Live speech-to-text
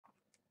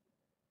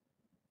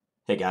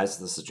Hey guys,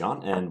 this is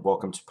John, and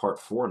welcome to part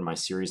 4 in my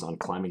series on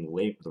climbing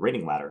the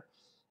rating ladder.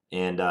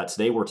 And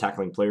today we're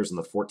tackling players in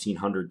the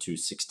 1400 to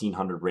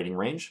 1600 rating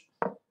range.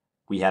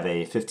 We have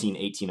a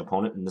 15-18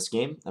 opponent in this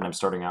game, and I'm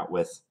starting out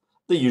with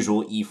the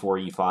usual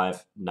e4,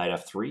 e5, knight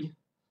f3,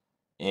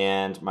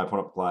 and my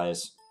opponent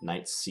applies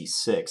knight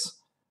c6.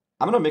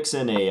 I'm going to mix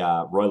in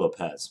a Roy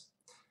Lopez.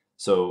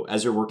 So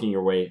as you're working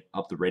your way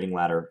up the rating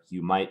ladder,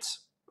 you might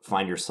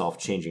find yourself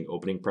changing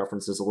opening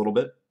preferences a little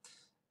bit.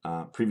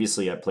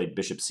 Previously, I played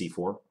bishop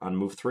c4 on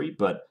move 3,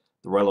 but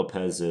the Roy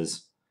Lopez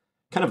is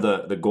kind of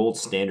the gold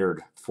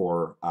standard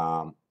for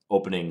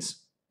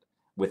openings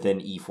within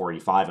e4,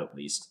 e5 at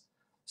least.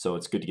 So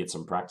it's good to get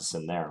some practice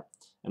in there.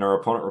 And our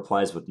opponent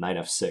replies with knight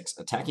f6,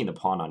 attacking the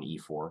pawn on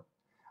e4.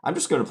 I'm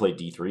just going to play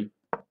d3.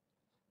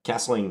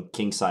 Castling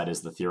kingside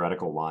is the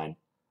theoretical line,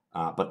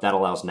 but that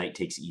allows knight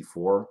takes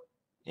e4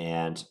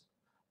 and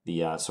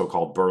the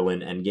so-called Berlin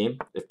endgame,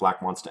 if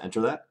black wants to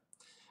enter that.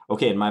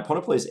 Okay, and my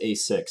opponent plays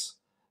a6.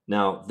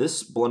 Now,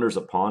 this blunders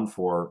a pawn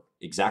for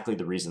exactly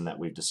the reason that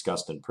we've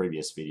discussed in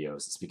previous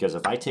videos. It's because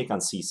if I take on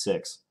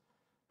c6,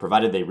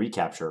 provided they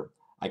recapture,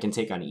 I can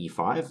take on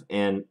e5,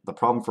 and the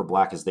problem for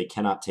black is they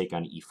cannot take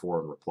on e4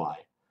 and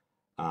reply,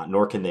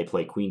 nor can they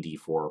play queen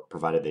d4,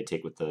 provided they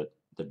take with the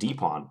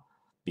d-pawn,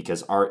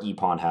 because our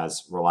e-pawn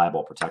has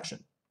reliable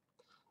protection.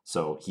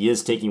 So he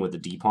is taking with the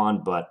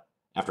d-pawn, but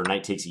after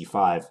knight takes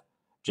e5,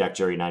 Jack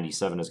Jerry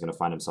 97 is going to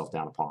find himself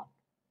down a pawn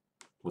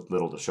with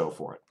little to show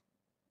for it.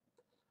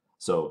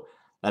 So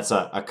that's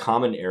a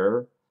common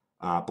error.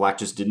 Black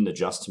just didn't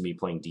adjust to me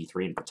playing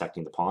d3 and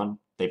protecting the pawn.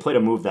 They played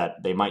a move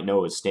that they might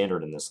know is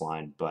standard in this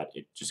line, but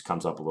it just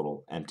comes up a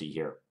little empty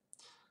here.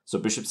 So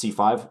bishop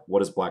c5,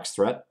 what is black's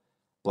threat?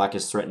 Black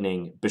is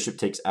threatening bishop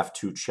takes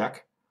f2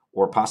 check,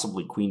 or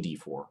possibly queen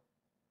d4,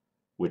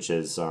 which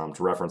is, to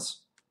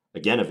reference,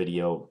 again, a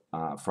video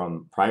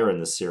from prior in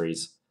this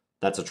series.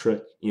 That's a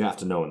trick you have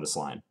to know in this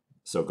line.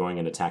 So going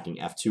and attacking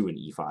f2 and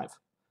e5.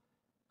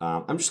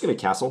 I'm just going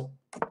to castle.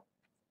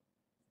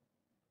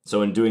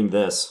 So in doing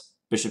this,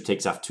 bishop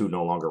takes f2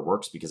 no longer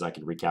works because I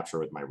can recapture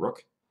with my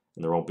rook,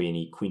 and there won't be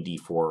any queen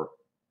d4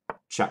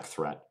 check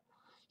threat.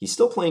 He's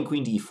still playing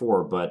queen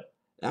d4, but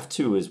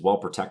f2 is well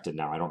protected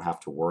now. I don't have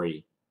to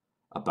worry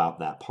about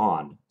that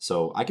pawn.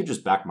 So I could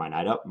just back my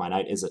knight up. My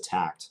knight is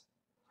attacked.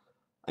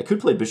 I could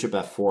play bishop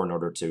f4 in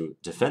order to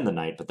defend the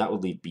knight, but that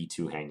would leave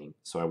b2 hanging,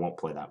 so I won't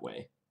play that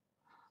way.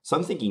 So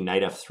I'm thinking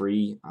knight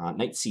f3.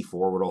 Knight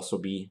c4 would also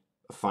be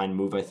a fine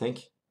move, I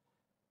think.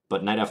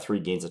 But knight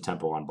f3 gains a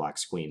tempo on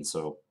black's queen,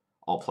 so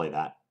I'll play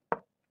that.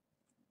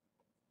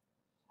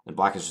 And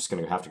black is just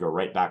going to have to go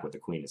right back with the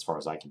queen as far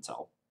as I can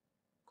tell.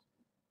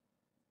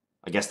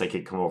 I guess they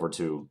could come over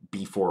to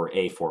b4 or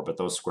a4, but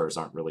those squares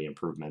aren't really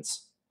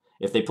improvements.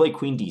 If they play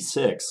queen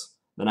d6,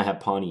 then I have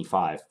pawn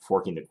e5,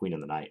 forking the queen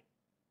and the knight.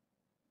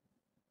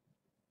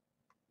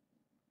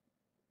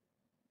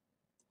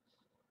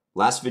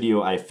 Last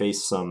video, I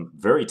faced some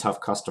very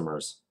tough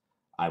customers,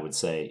 I would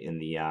say, in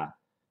the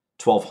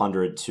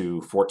 1200 to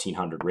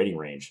 1400 rating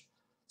range.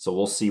 So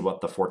we'll see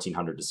what the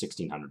 1400 to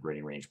 1600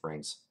 rating range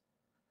brings.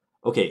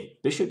 Okay,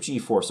 bishop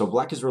g4. So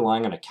black is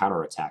relying on a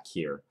counterattack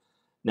here.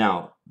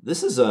 Now,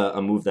 this is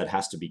a move that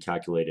has to be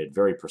calculated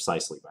very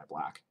precisely by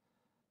black,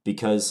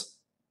 because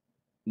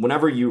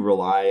whenever you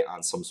rely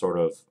on some sort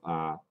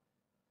of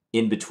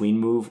in-between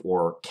move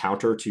or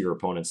counter to your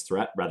opponent's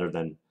threat rather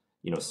than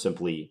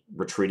simply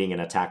retreating an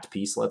attacked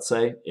piece, let's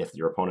say, if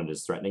your opponent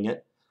is threatening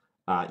it,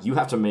 you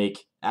have to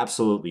make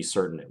absolutely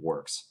certain it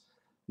works.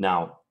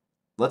 Now,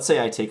 let's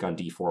say I take on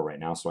d4 right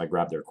now, so I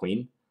grab their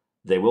queen.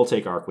 They will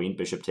take our queen,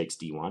 bishop takes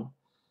d1.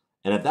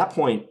 And at that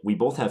point, we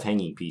both have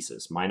hanging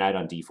pieces. My knight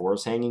on d4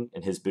 is hanging,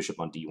 and his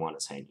bishop on d1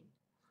 is hanging.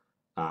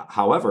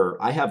 However,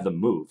 I have the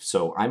move,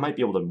 so I might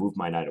be able to move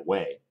my knight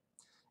away.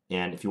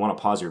 And if you want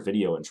to pause your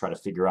video and try to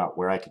figure out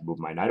where I could move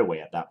my knight away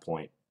at that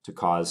point to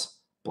cause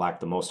black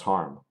the most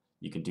harm,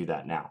 you can do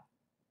that now.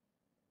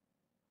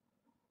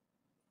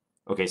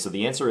 Okay, so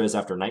the answer is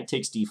after knight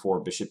takes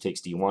d4, bishop takes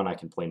d1, I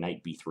can play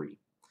knight b3,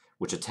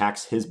 which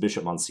attacks his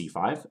bishop on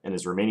c5, and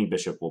his remaining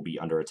bishop will be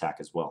under attack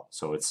as well.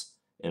 So it's,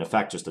 in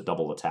effect, just a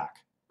double attack.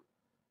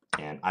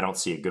 And I don't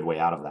see a good way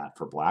out of that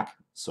for black,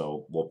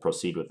 so we'll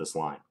proceed with this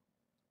line.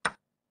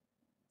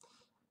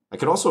 I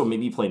could also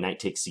maybe play knight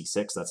takes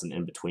c6, that's an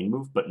in-between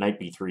move, but knight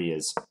b3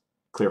 is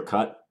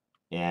clear-cut,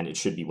 and it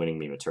should be winning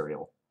me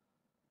material.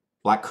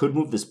 Black could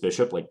move this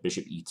bishop like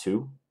bishop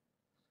e2,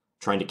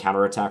 trying to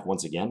counterattack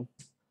once again.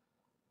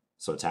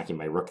 So attacking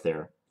my rook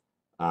there.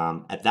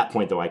 At that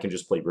point, though, I can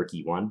just play rook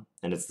e1,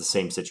 and it's the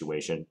same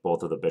situation.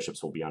 Both of the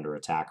bishops will be under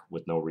attack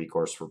with no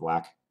recourse for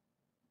black.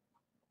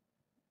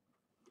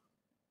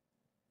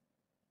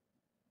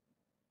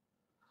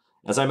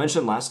 As I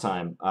mentioned last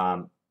time,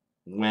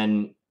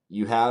 when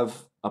you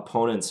have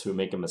opponents who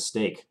make a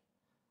mistake,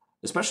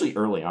 especially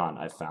early on,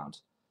 I've found,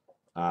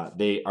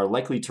 they are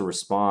likely to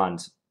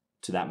respond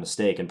to that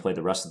mistake and play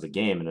the rest of the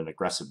game in an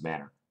aggressive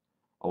manner.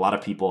 A lot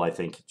of people, I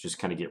think, just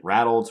kind of get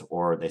rattled,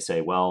 or they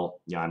say, well,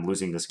 I'm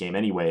losing this game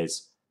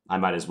anyways. I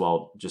might as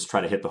well just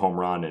try to hit the home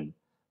run and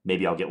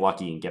maybe I'll get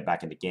lucky and get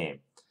back in the game.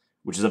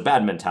 which is a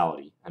bad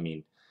mentality. I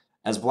mean,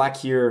 as black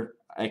here,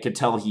 I could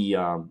tell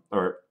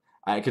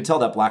I could tell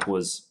that black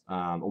was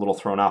a little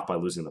thrown off by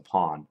losing the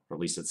pawn, or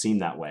at least it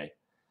seemed that way.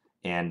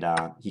 And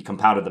he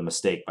compounded the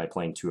mistake by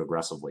playing too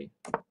aggressively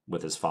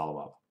with his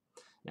follow-up.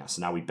 Yeah,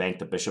 so now we bank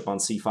the bishop on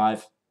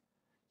c5.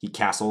 He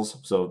castles,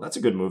 so that's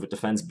a good move. It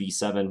defends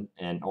b7,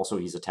 and also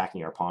he's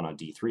attacking our pawn on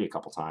d3 a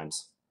couple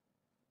times.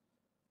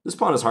 This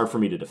pawn is hard for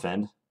me to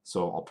defend,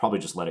 so I'll probably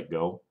just let it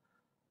go.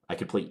 I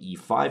could play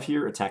e5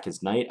 here, attack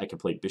his knight. I could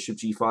play bishop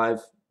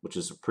g5, which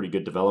is a pretty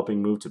good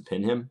developing move to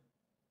pin him.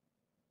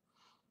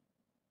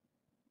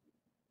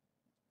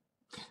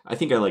 I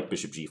think I like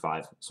bishop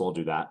g5, so I'll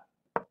do that.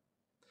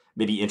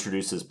 Maybe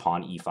introduce his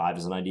pawn e5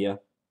 as an idea.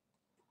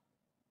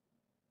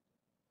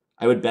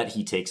 I would bet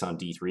he takes on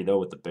d3, though,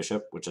 with the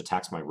bishop, which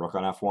attacks my rook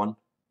on f1.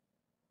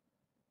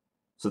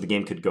 So the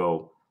game could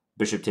go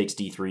bishop takes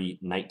d3,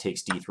 knight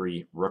takes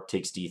d3, rook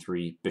takes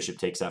d3, bishop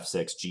takes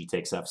f6, g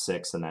takes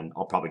f6, and then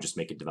I'll probably just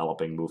make a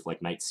developing move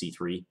like knight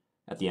c3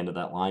 at the end of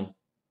that line.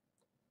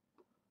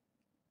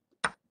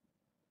 That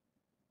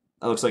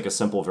looks like a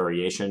simple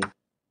variation.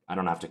 I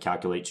don't have to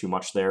calculate too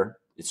much there.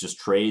 It's just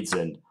trades,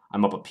 and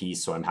I'm up a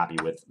piece, so I'm happy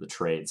with the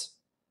trades.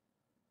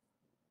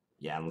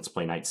 Yeah, and let's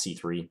play knight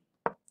c3.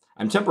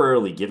 I'm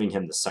temporarily giving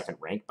him the second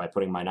rank by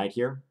putting my knight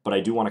here, but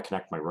I do want to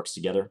connect my rooks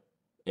together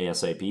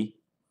ASAP.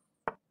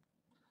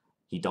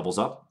 He doubles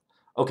up.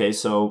 Okay,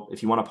 so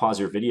if you want to pause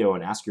your video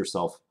and ask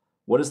yourself,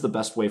 what is the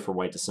best way for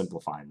white to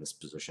simplify in this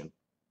position?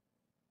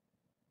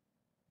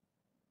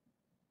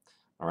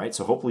 All right,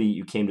 so hopefully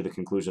you came to the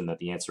conclusion that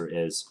the answer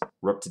is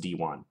rook to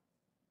d1.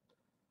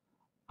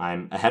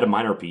 I'm ahead of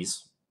minor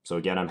piece, so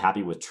again, I'm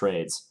happy with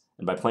trades.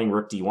 And by playing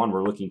rook d1,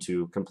 we're looking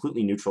to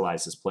completely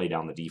neutralize his play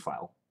down the d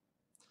file.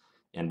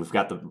 And we've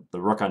got the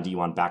rook on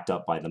d1 backed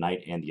up by the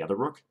knight and the other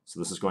rook, so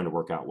this is going to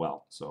work out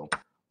well. So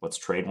let's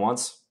trade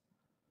once.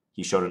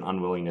 He showed an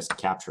unwillingness to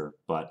capture,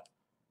 but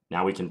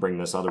now we can bring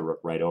this other rook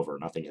right over.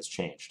 Nothing has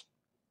changed.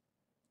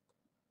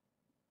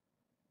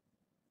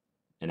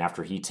 And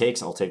after he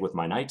takes, I'll take with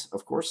my knight,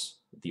 of course,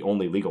 the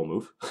only legal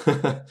move,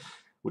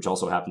 which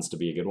also happens to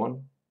be a good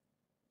one.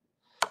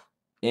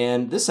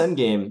 And this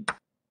endgame,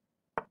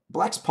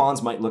 black's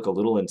pawns might look a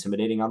little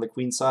intimidating on the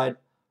queen side,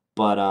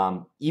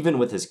 but even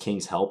with his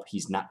king's help,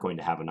 he's not going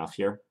to have enough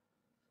here.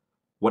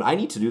 What I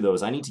need to do, though,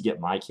 is I need to get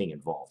my king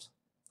involved.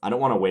 I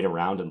don't want to wait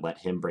around and let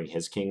him bring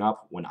his king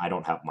up when I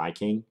don't have my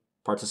king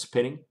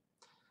participating.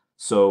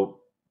 So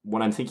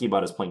what I'm thinking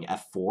about is playing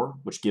f4,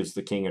 which gives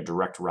the king a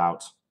direct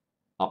route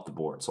up the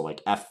board. So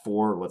like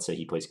f4, let's say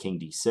he plays king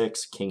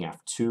d6, king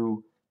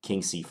f2,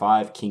 king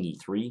c5, king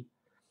e3,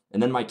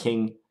 and then my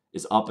king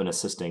is up and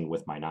assisting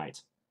with my knight.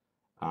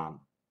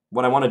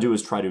 What I want to do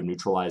is try to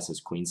neutralize his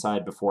queen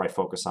side before I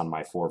focus on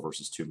my 4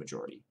 versus 2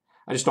 majority.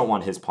 I just don't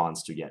want his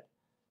pawns to get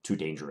too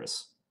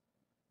dangerous.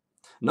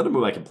 Another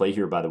move I can play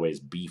here, by the way,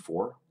 is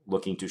b4,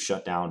 looking to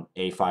shut down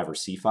a5 or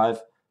c5.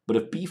 But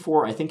if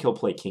b4, I think he'll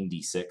play king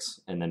d6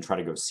 and then try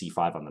to go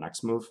c5 on the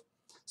next move.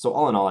 So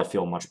all in all, I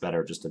feel much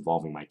better just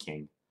involving my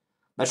king.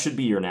 That should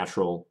be your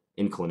natural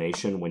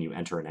inclination when you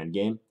enter an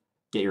endgame.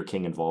 Get your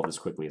king involved as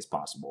quickly as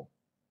possible.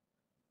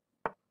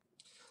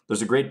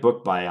 There's a great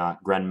book by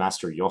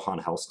Grandmaster Johan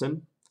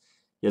Helston.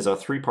 He has a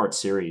 3-part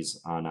series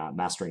on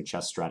mastering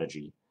chess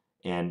strategy.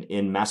 And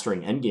in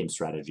Mastering Endgame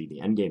Strategy,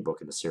 the endgame book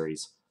in the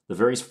series, the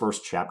very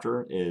first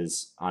chapter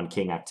is on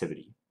king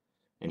activity.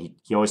 And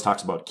he always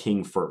talks about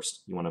king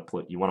first. You want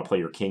to play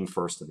your king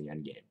first in the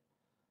endgame.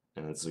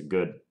 And it's a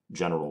good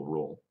general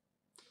rule.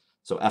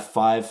 So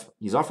f5,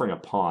 he's offering a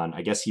pawn.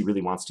 I guess he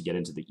really wants to get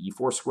into the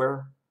e4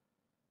 square.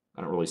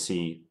 I don't really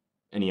see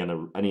any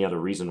other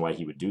reason why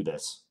he would do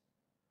this.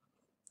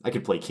 I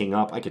could play king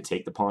up. I could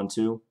take the pawn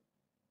too.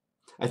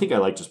 I think I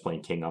like just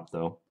playing king up,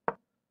 though.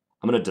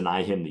 I'm going to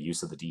deny him the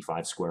use of the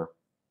d5 square.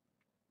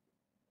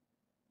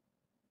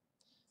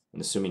 And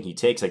assuming he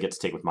takes, I get to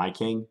take with my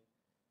king.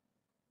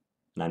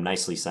 And I'm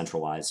nicely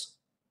centralized.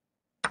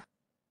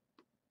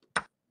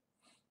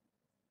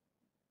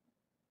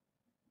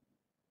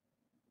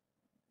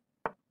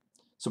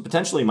 So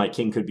potentially my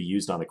king could be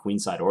used on the queen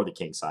side or the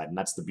king side, and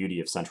that's the beauty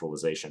of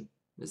centralization,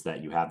 is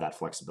that you have that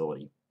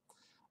flexibility.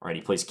 All right,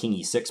 he plays king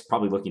e6,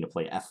 probably looking to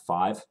play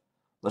f5.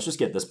 Let's just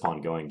get this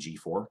pawn going,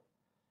 g4.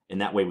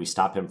 And that way we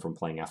stop him from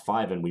playing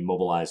f5 and we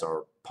mobilize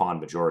our pawn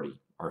majority,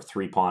 our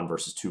 3-pawn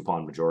versus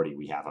 2-pawn majority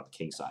we have on the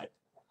king side.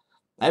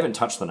 I haven't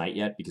touched the knight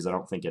yet because I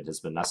don't think it has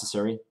been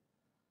necessary.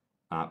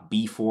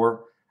 b4,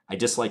 I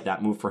dislike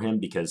that move for him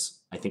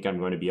because I think I'm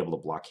going to be able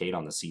to blockade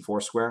on the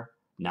c4 square.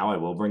 Now I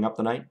will bring up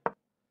the knight.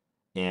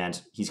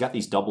 And he's got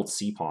these doubled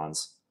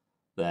c-pawns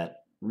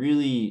that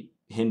really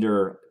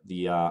hinder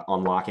the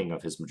unlocking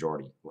of his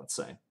majority, let's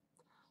say.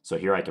 So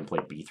here I can play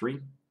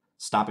b3,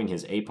 stopping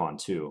his a-pawn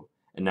too.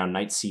 And now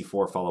knight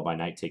c4 followed by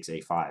knight takes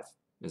a5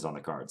 is on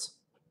the cards.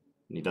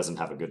 And he doesn't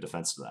have a good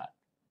defense to that.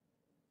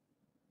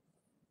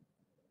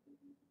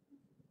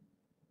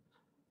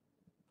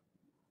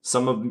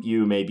 Some of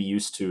you may be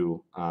used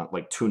to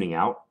like tuning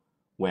out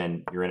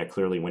when you're in a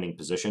clearly winning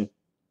position.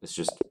 It's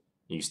just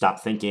you stop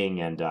thinking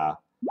and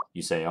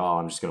you say, oh,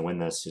 I'm just going to win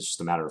this. It's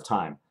just a matter of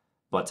time.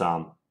 But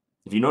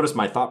if you notice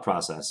my thought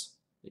process,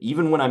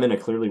 even when I'm in a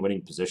clearly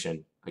winning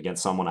position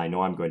against someone I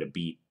know I'm going to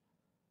beat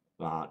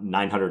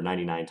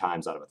 999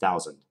 times out of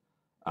 1,000,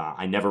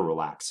 I never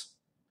relax.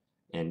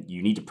 And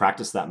you need to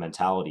practice that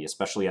mentality,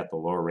 especially at the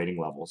lower rating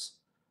levels.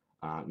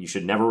 You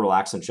should never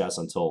relax in chess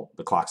until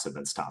the clocks have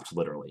been stopped,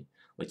 literally.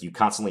 Like, you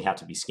constantly have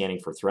to be scanning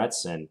for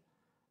threats and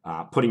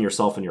putting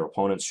yourself in your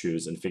opponent's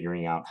shoes and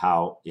figuring out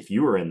how, if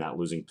you were in that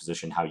losing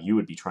position, how you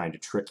would be trying to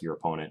trick your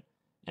opponent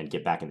and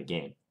get back in the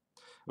game.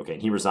 Okay,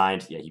 and he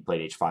resigned. Yeah, he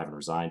played h5 and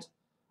resigned.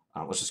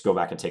 Let's just go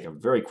back and take a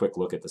very quick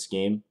look at this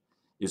game.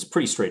 It was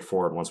pretty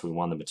straightforward once we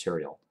won the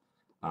material.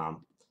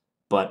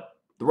 But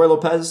the Roy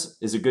Lopez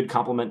is a good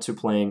complement to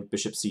playing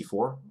bishop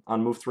c4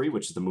 on move 3,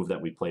 which is the move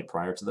that we played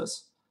prior to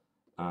this.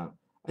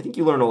 I think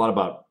you learn a lot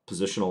about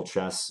positional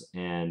chess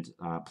and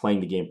playing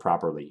the game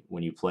properly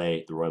when you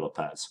play the Roy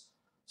Lopez.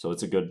 So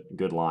it's a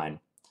good line.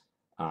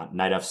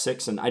 Knight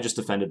f6, and I just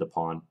defended the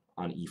pawn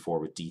on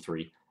e4 with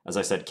d3. As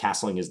I said,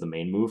 castling is the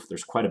main move.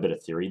 There's quite a bit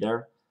of theory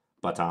there,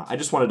 but I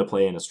just wanted to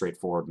play in a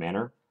straightforward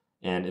manner,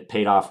 and it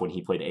paid off when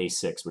he played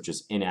a6, which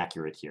is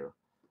inaccurate here.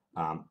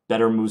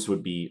 Better moves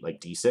would be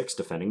like d6,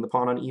 defending the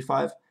pawn on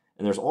e5,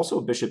 and there's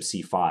also bishop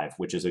c5,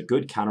 which is a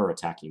good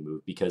counter-attacking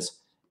move,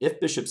 because if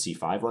bishop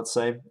c5, let's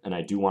say, and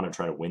I do want to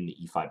try to win the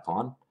e5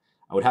 pawn,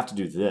 I would have to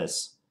do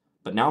this.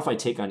 But now if I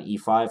take on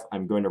e5,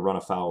 I'm going to run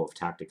afoul of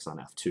tactics on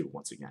f2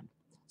 once again.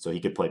 So he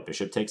could play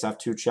bishop takes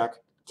f2 check,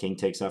 king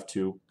takes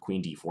f2,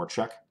 queen d4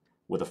 check,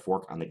 with a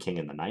fork on the king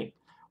and the knight,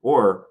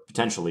 or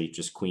potentially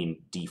just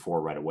queen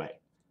d4 right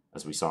away,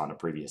 as we saw in a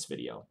previous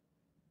video.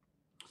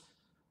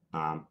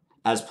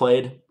 As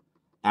played,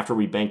 after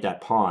we banked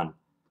that pawn,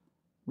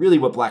 really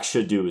what black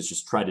should do is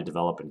just try to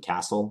develop and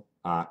castle.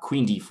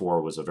 Queen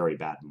d4 was a very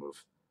bad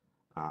move.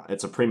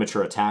 It's a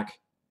premature attack.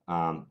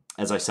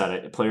 As I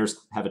said,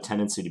 players have a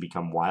tendency to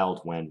become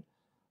wild when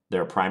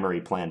their primary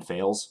plan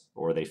fails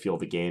or they feel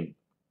the game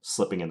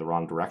slipping in the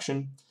wrong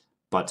direction.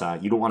 But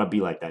you don't want to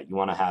be like that. You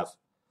want to have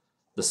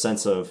the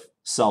sense of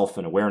self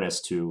and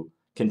awareness to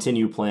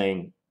continue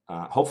playing,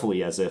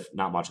 hopefully as if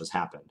not much has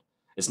happened.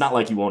 It's not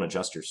like you won't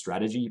adjust your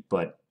strategy,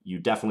 but you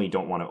definitely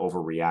don't want to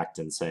overreact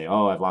and say,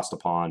 oh, I've lost a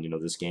pawn,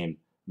 this game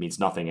means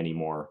nothing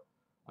anymore.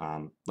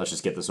 Let's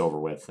just get this over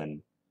with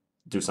and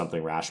do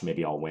something rash.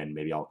 Maybe I'll win.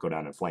 Maybe I'll go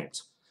down in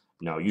flames.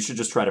 No, you should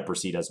just try to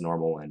proceed as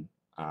normal and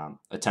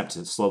attempt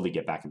to slowly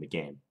get back in the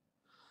game.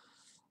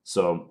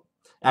 So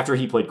after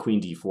he played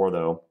queen d4,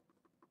 though,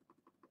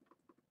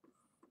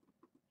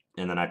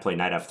 and then I play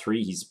knight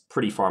f3, he's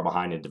pretty far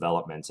behind in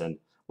development. And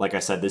like I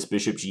said, this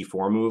bishop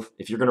g4 move,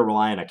 if you're going to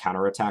rely on a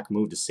counterattack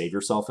move to save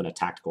yourself in a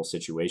tactical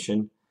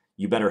situation,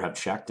 you better have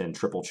checked and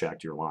triple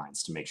checked your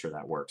lines to make sure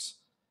that works.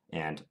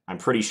 And I'm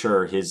pretty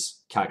sure his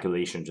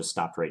calculation just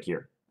stopped right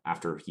here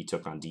after he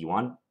took on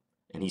d1.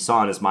 And he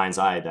saw in his mind's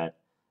eye that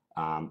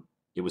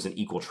it was an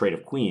equal trade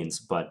of queens,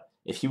 but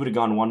if he would have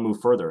gone one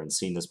move further and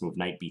seen this move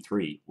knight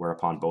b3,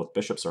 whereupon both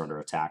bishops are under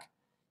attack,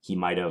 he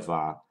might have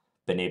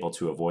been able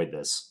to avoid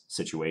this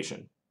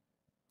situation.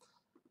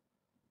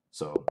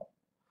 So,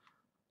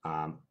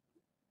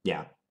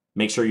 yeah,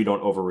 make sure you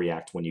don't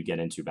overreact when you get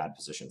into bad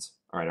positions.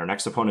 All right, our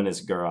next opponent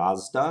is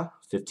Garazda,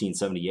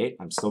 1578.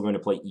 I'm still going to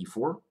play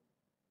e4.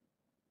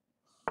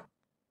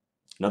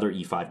 Another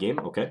e5 game.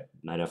 Okay,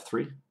 knight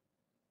f3.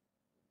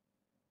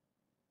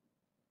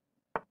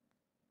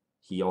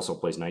 He also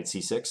plays knight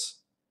c6.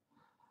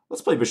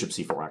 Let's play bishop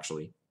c4,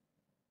 actually.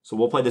 So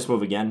we'll play this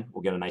move again.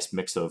 We'll get a nice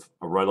mix of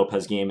a Roy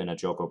Lopez game and a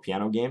Joko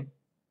Piano game.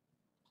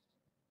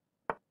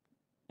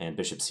 And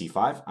bishop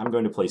c5. I'm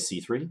going to play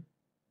c3.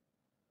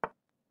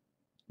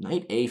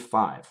 Knight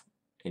a5.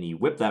 And he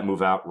whipped that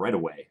move out right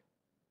away.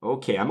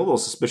 Okay, I'm a little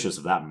suspicious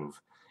of that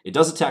move. It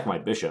does attack my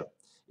bishop.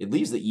 It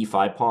leaves the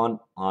e5 pawn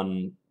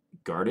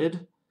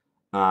unguarded.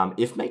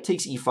 If knight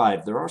takes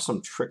e5, there are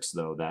some tricks,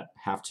 though, that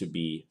have to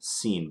be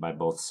seen by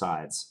both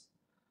sides.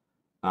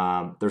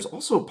 There's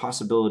also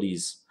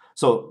possibilities.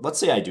 So let's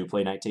say I do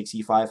play knight takes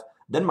e5.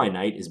 Then my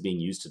knight is being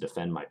used to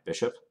defend my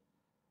bishop.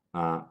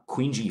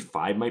 Queen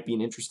g5 might be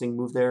an interesting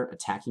move there,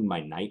 attacking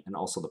my knight and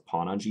also the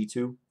pawn on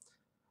g2.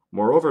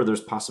 Moreover,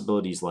 there's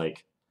possibilities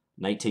like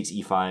knight takes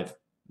e5,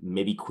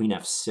 maybe queen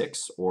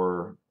f6,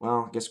 or,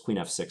 well, I guess queen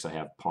f6 I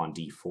have pawn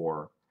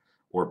d4.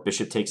 Or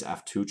bishop takes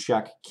f2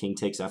 check, king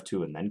takes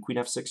f2, and then queen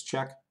f6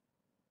 check.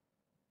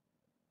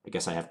 I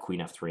guess I have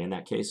queen f3 in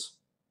that case.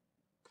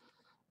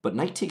 But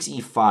knight takes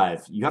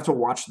e5, you have to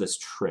watch this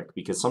trick,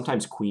 because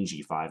sometimes queen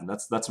g5, and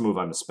that's a move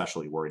I'm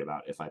especially worried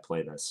about if I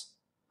play this.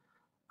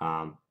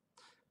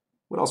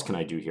 What else can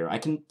I do here? I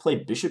can play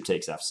bishop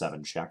takes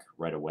f7 check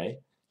right away.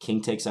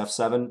 King takes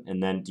f7,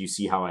 and then do you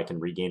see how I can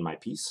regain my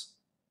piece?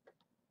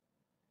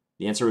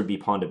 The answer would be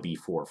pawn to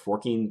b4,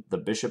 forking the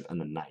bishop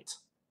and the knight.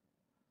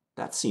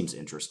 That seems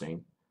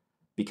interesting,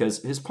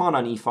 because his pawn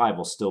on e5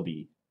 will still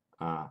be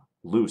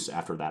loose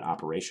after that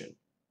operation.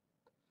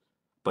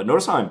 But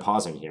notice how I'm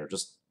pausing here.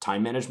 Just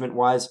time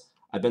management-wise,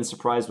 I've been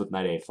surprised with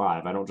knight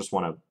a5. I don't just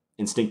want to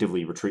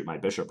instinctively retreat my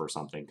bishop or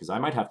something, because I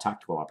might have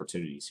tactical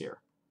opportunities here.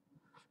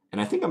 And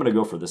I think I'm going to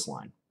go for this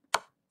line.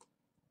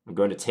 I'm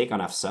going to take on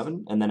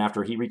f7, and then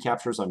after he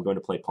recaptures, I'm going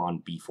to play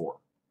pawn b4.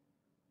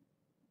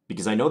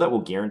 Because I know that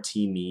will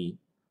guarantee me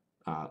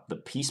the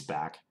piece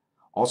back.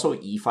 Also,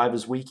 e5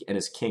 is weak, and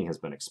his king has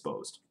been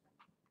exposed.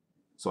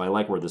 So I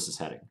like where this is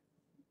heading.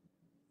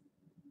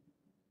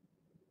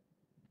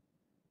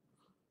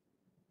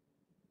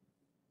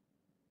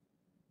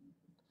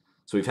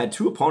 So we've had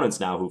two opponents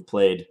now who've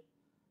played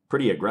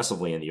pretty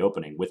aggressively in the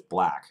opening with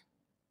black.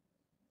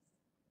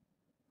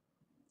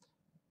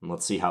 And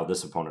let's see how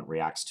this opponent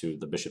reacts to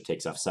the bishop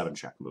takes f7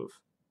 check move.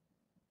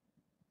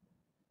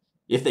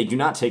 If they do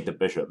not take the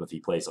bishop, if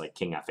he plays like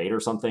king f8 or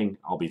something,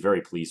 I'll be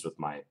very pleased with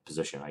my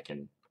position. I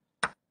can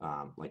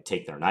like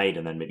take their knight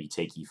and then maybe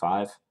take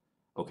e5.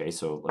 Okay,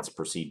 so let's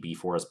proceed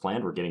b4 as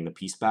planned. We're getting the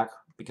piece back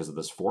because of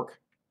this fork.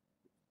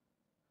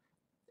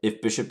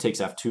 If bishop takes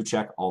f2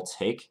 check, I'll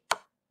take.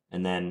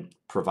 And then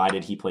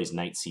provided he plays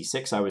knight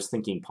c6, I was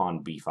thinking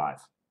pawn b5.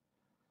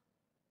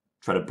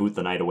 Try to boot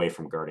the knight away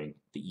from guarding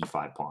the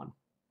e5 pawn.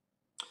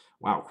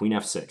 Wow, queen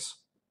f6.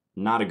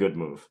 Not a good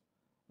move.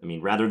 I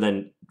mean, rather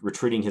than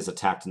retreating his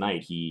attacked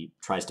knight, he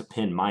tries to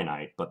pin my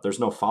knight, but there's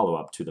no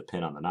follow-up to the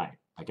pin on the knight.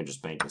 I can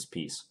just bank this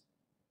piece.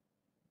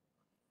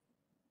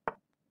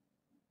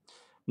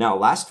 Now,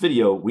 last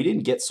video, we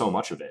didn't get so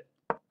much of it.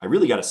 I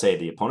really got to say,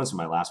 the opponents in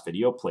my last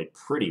video played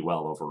pretty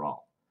well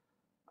overall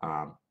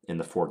in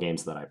the 4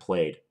 games that I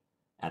played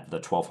at the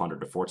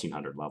 1200 to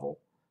 1400 level.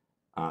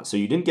 So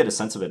you didn't get a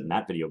sense of it in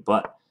that video,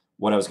 but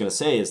what I was going to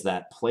say is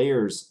that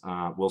players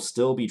will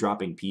still be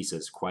dropping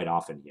pieces quite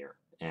often here,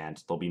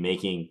 and they'll be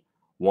making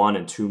 1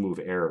 and 2 move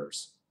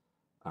errors.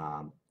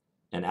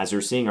 And as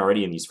you're seeing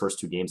already in these first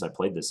 2 games I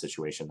played this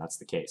situation, that's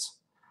the case.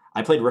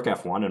 I played rook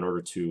f1 in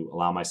order to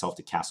allow myself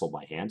to castle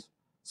by hand.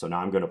 So now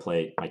I'm going to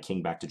play my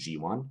king back to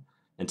g1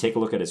 and take a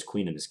look at his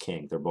queen and his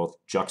king. They're both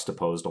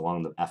juxtaposed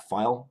along the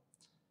f-file.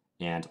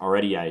 And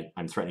already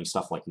I'm threatening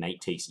stuff like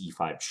knight takes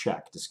e5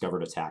 check,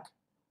 discovered attack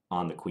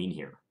on the queen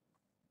here.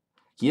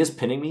 He is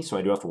pinning me, so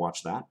I do have to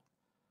watch that.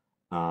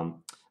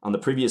 On the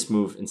previous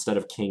move, instead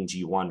of king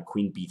g1,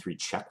 queen b3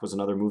 check was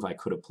another move I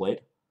could have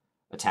played,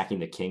 attacking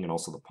the king and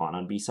also the pawn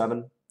on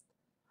b7.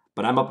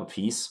 But I'm up a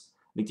piece.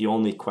 I think the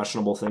only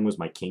questionable thing was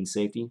my king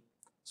safety,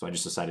 so I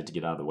just decided to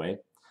get out of the way.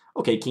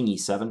 Okay, king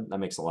e7, that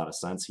makes a lot of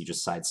sense. He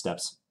just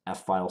sidesteps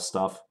f-file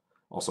stuff.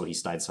 Also, he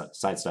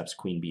sidesteps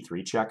queen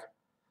b3 check.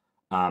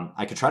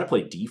 I could try to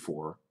play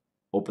d4,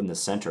 open the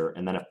center,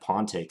 and then if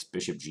pawn takes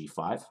bishop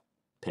g5,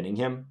 pinning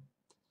him.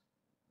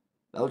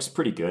 That looks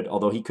pretty good,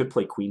 although he could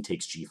play queen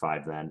takes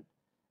g5 then,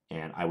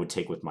 and I would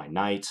take with my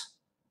knight.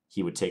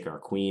 He would take our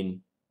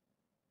queen.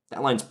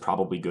 That line's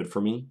probably good for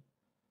me.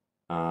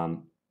 I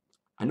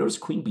notice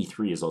queen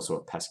b3 is also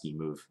a pesky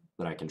move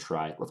that I can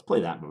try. Let's play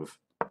that move.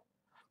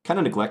 Kind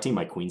of neglecting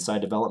my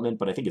queenside development,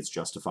 but I think it's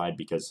justified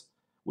because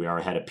we are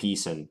ahead a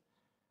piece and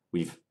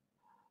we've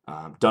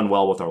done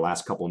well with our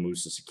last couple of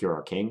moves to secure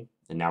our king,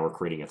 and now we're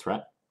creating a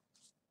threat.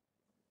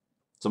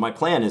 So my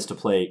plan is to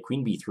play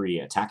queen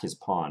b3, attack his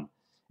pawn,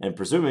 and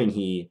presuming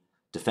he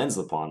defends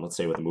the pawn, let's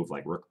say with a move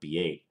like rook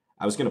b8,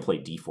 I was going to play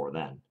d4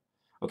 then.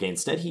 Okay,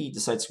 instead he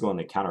decides to go on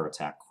the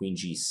counterattack, queen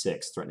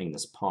g6, threatening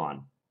this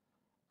pawn.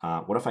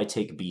 What if I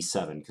take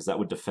b7, because that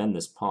would defend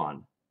this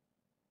pawn?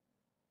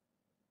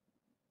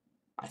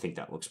 I think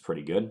that looks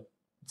pretty good.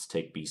 Let's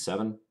take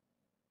b7.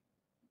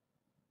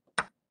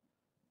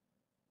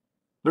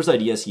 There's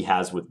ideas he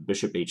has with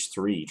bishop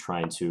h3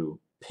 trying to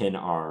pin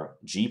our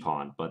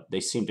g-pawn, but they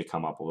seem to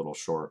come up a little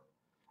short.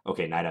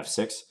 Okay, knight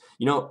f6.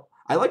 You know,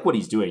 I like what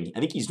he's doing. I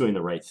think he's doing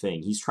the right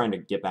thing. He's trying to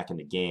get back in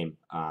the game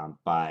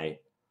by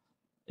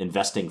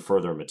investing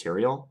further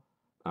material.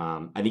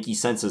 I think he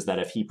senses that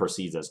if he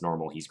proceeds as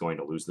normal, he's going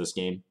to lose this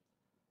game.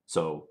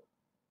 So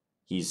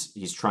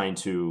he's trying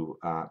to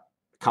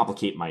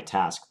complicate my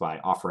task by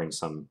offering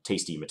some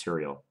tasty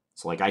material.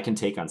 So like I can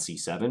take on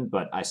c7,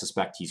 but I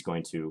suspect he's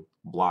going to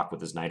block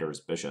with his knight or his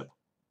bishop.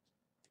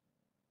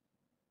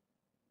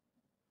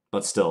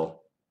 But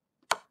still,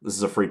 this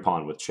is a free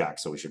pawn with check,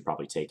 so we should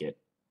probably take it.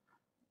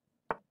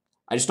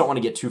 I just don't want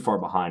to get too far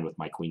behind with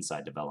my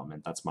queenside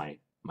development. That's my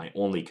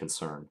only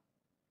concern.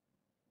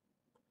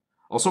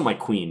 Also, my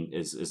queen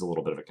is a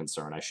little bit of a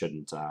concern. I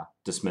shouldn't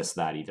dismiss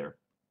that either.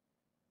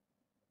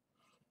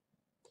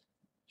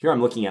 Here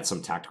I'm looking at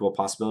some tactical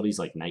possibilities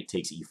like knight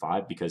takes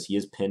e5 because he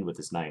is pinned with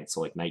his knight. So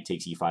like knight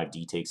takes e5,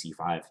 d takes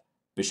e5,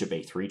 bishop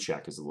a3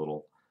 check is a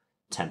little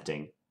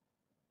tempting.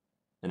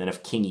 And then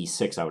if king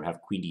e6, I would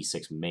have queen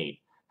d6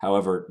 mate.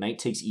 However, knight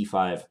takes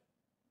e5,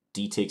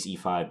 d takes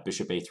e5,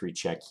 bishop a3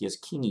 check. He has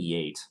king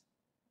e8.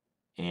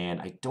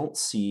 And I don't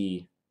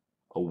see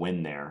a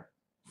win there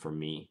for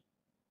me.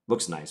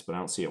 Looks nice, but I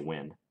don't see a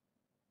win.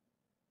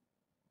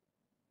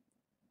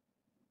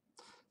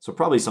 So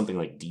probably something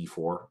like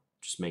d4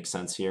 just makes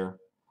sense here.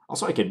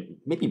 Also, I could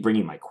maybe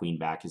bringing my queen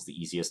back is the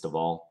easiest of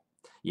all.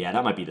 Yeah,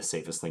 that might be the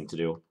safest thing to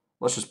do.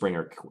 Let's just bring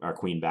our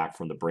queen back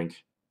from the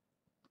brink.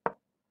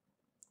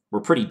 We're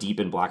pretty deep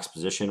in black's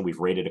position. We've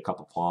raided a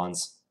couple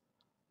pawns.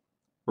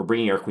 We're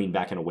bringing our queen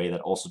back in a way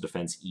that also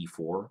defends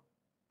e4.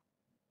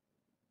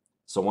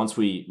 So once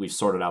we've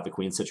sorted out the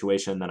queen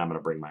situation, then I'm going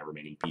to bring my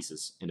remaining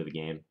pieces into the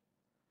game.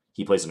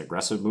 He plays an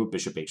aggressive move,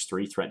 bishop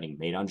h3, threatening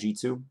mate on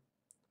g2.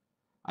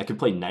 I could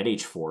play knight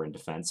h4 in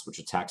defense, which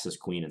attacks his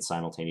queen and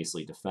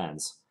simultaneously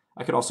defends.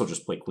 I could also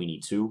just play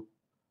queen e2.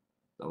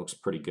 That looks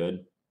pretty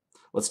good.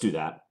 Let's do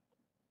that.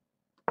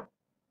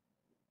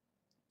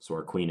 So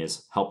our queen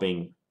is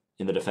helping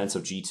in the defense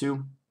of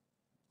g2.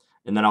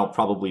 And then I'll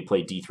probably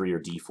play d3 or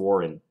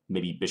d4 and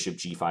maybe bishop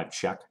g5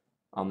 check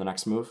on the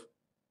next move.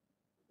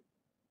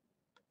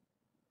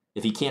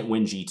 If he can't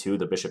win g2,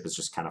 the bishop is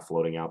just kind of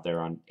floating out there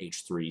on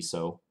h3,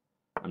 so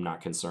I'm not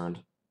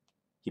concerned.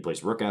 He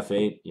plays rook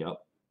f8. Yep.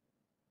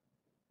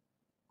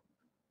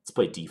 Let's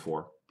play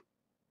d4.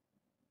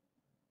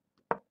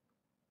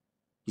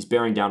 He's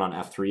bearing down on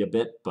f3 a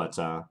bit, but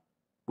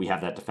we have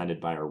that defended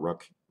by our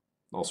rook,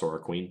 also our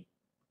queen.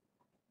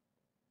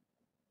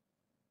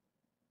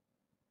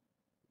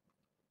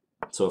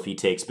 So if he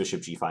takes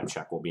bishop g5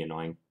 check, will be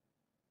annoying.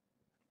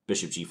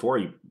 Bishop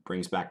g4, he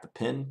brings back the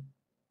pin.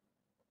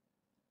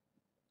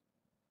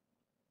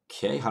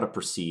 Okay, how to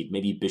proceed?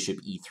 Maybe bishop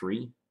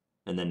e3,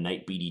 and then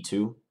knight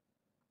bd2.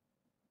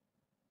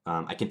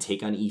 I can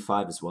take on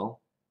e5 as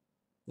well,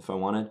 if I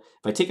wanted.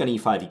 If I take on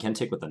e5, he can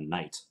take with a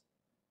knight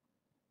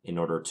in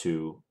order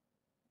to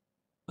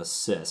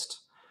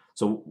assist.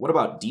 So what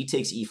about d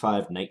takes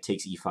e5, knight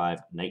takes e5,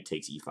 knight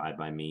takes e5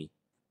 by me?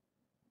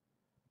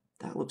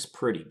 That looks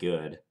pretty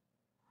good.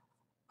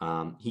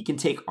 He can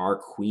take our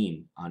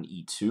queen on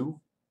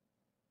e2,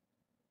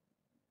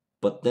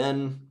 but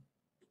then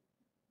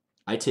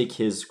I take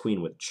his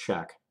queen with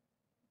check.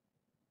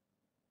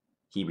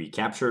 He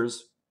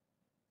recaptures.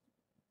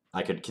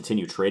 I could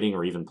continue trading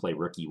or even play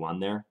rook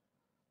e1 there.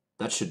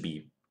 That should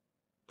be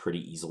pretty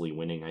easily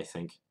winning, I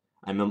think.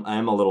 I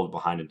am a little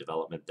behind in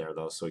development there,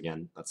 though, so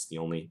again, that's the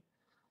only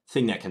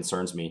thing that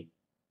concerns me.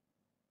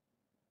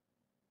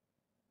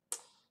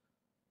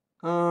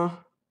 Nah,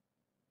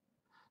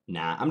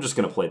 I'm just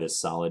going to play this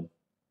solid.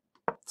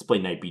 Let's play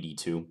knight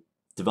bd2.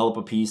 Develop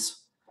a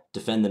piece,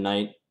 defend the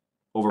knight,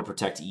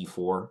 overprotect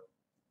e4.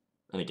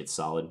 I think it's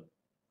solid.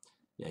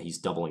 Yeah, he's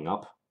doubling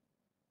up.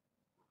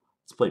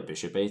 Let's play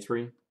bishop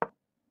a3.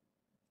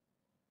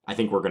 I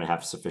think we're going to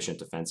have sufficient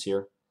defense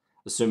here.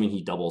 Assuming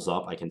he doubles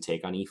up, I can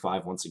take on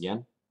e5 once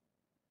again.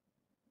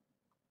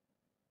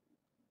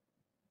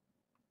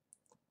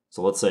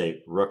 So let's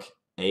say rook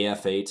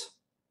af8,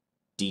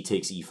 d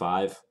takes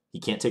e5.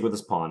 He can't take with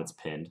his pawn, it's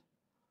pinned.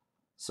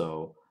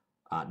 So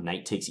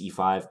knight takes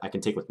e5. I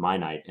can take with my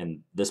knight,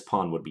 and this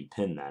pawn would be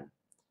pinned then.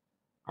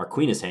 Our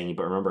queen is hanging,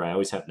 but remember, I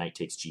always have knight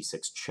takes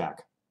g6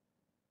 check.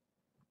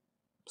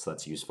 So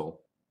that's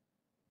useful.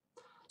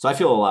 So I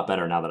feel a lot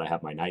better now that I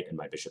have my knight and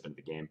my bishop in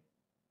the game.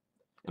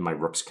 And my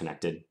rook's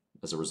connected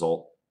as a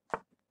result.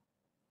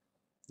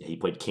 Yeah, he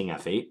played king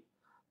f8,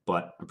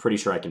 but I'm pretty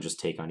sure I can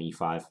just take on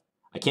e5.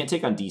 I can't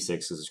take on d6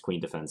 because his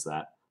queen defends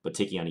that, but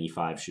taking on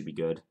e5 should be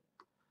good.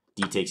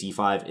 D takes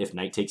e5. If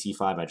knight takes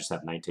e5, I just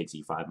have knight takes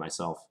e5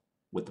 myself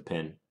with the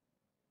pin.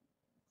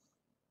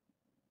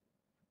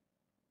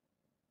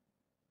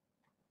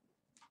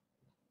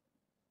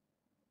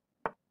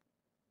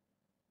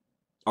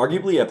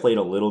 Arguably, I played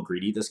a little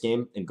greedy this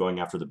game in going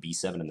after the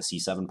b7 and the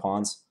c7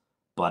 pawns,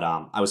 but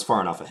I was far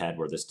enough ahead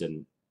where this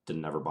didn't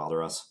ever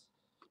bother us.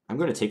 I'm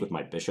going to take with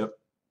my bishop,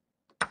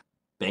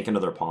 bank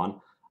another pawn.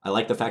 I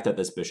like the fact that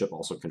this bishop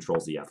also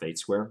controls the f8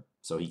 square,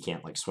 so he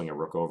can't like swing a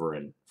rook over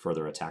and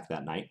further attack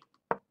that knight.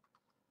 I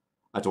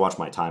have to watch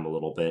my time a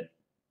little bit.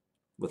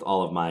 With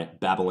all of my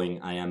babbling,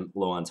 I am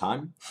low on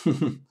time.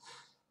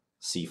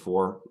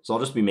 c4. So I'll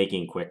just be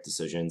making quick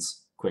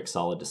decisions, quick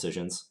solid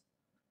decisions.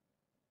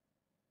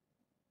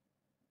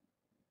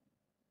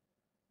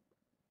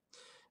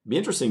 It'd be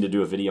interesting to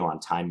do a video on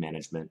time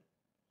management.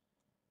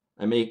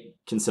 I may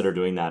consider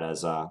doing that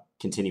as a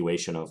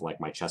continuation of like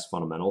my chess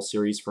fundamentals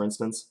series, for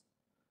instance.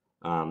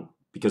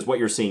 Because what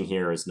you're seeing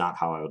here is not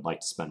how I would like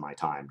to spend my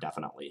time,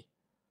 definitely.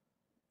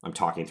 I'm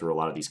talking through a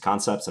lot of these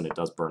concepts, and it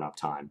does burn up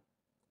time.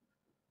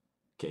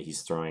 Okay,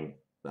 he's throwing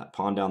that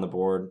pawn down the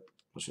board.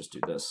 Let's just do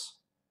this.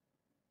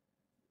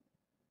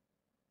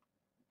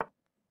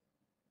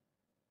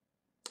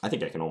 I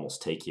think I can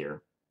almost take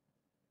here,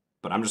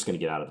 but I'm just going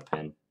to get out of the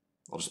pin.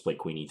 I'll just play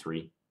queen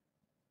e3.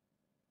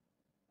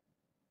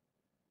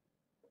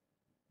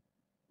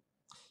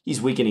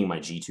 He's weakening my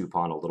g2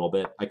 pawn a little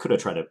bit. I could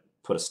have tried to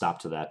put a stop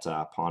to that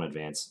pawn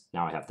advance.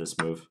 Now I have this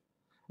move.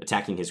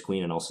 Attacking his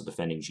queen and also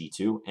defending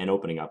g2 and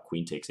opening up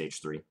queen takes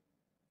h3.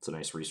 It's a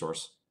nice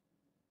resource.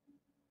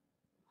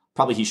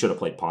 Probably he should have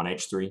played pawn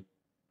h3.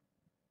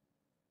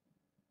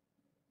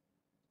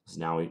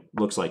 Now he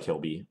looks like he'll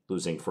be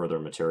losing further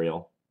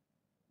material.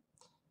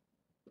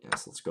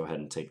 Yes, let's go ahead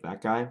and take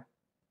that guy.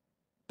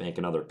 Bank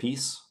another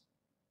piece.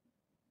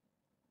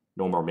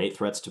 No more mate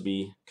threats to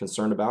be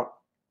concerned about.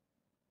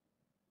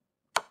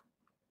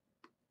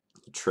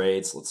 He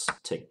trades. Let's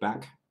take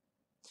back.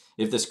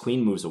 If this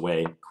queen moves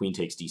away, queen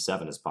takes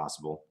d7 is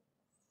possible.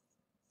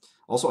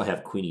 Also, I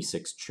have queen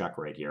e6 check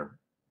right here.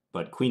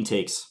 But queen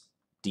takes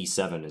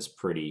d7 is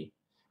pretty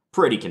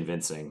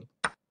convincing.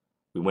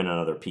 We win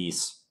another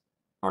piece.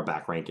 Our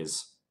back rank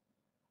is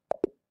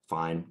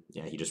fine.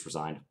 Yeah, he just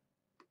resigned.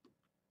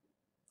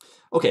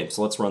 Okay,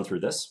 so let's run through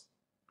this.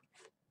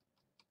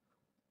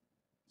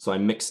 So I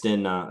mixed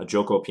in a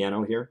Joko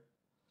piano here,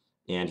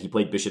 and he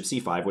played bishop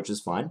c5, which is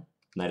fine.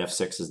 Knight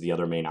f6 is the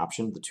other main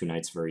option, the two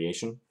knights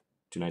variation,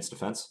 two knights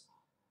defense.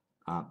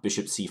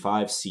 Bishop c5,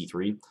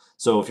 c3.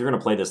 So if you're going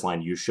to play this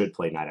line, you should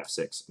play knight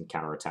f6 and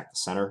counterattack the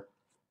center.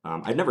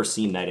 I've never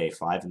seen knight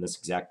a5 in this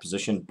exact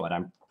position, but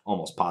I'm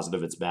almost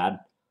positive it's bad.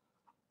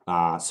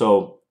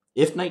 So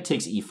if knight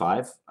takes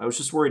e5, I was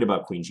just worried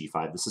about queen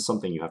g5. This is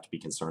something you have to be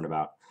concerned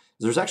about.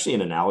 There's actually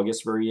an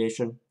analogous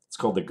variation. It's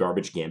called the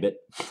garbage gambit.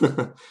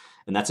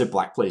 And that's if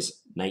black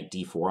plays knight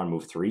d4 on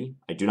move 3.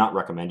 I do not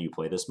recommend you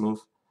play this move.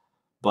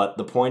 But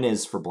the point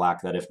is for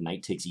black that if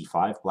knight takes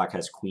e5, black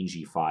has queen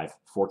g5,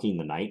 forking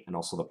the knight and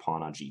also the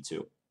pawn on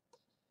g2.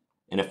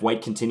 And if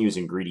white continues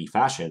in greedy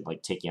fashion,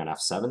 like taking on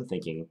f7,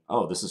 thinking,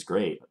 oh, this is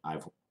great,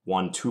 I've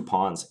won 2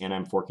 pawns and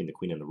I'm forking the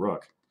queen and the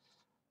rook,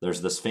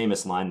 there's this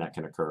famous line that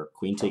can occur.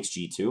 Queen takes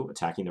g2,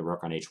 attacking the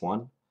rook on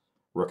h1,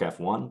 rook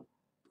f1,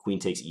 queen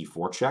takes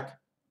e4 check.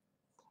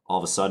 All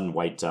of a sudden,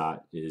 white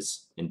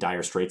is in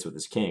dire straits with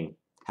his king,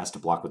 has to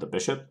block with a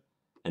bishop,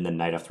 and then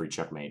knight f3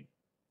 checkmate.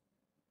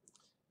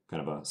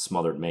 Kind of a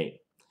smothered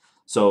mate.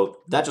 So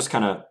that just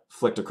kind of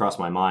flicked across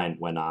my mind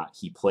when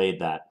he played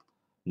that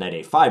knight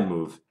a5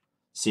 move,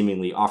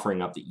 seemingly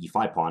offering up the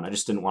e5 pawn. I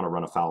just didn't want to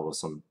run afoul of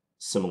some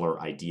similar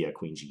idea,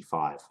 queen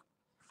g5.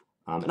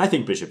 And I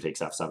think bishop takes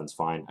f7 is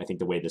fine. I think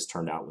the way this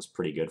turned out was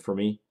pretty good for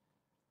me.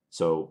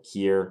 So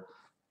here,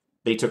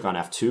 they took on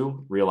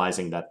f2,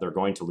 realizing that they're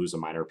going to lose a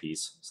minor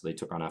piece. So they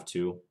took on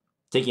f2.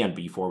 Taking on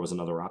b4 was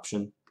another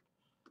option.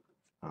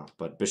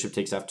 But bishop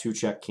takes f2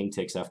 check, king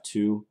takes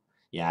f2.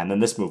 Yeah, and then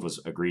this move was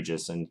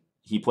egregious, and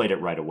he played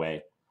it right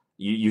away.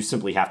 You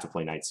simply have to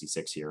play knight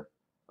c6 here,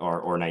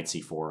 or knight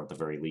c4 at the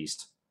very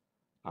least.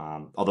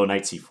 Although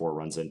knight c4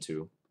 runs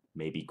into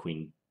maybe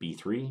queen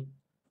b3.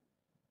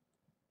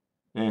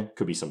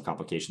 Could be some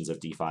complications of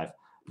d5.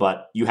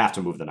 But you have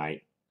to move the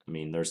knight. I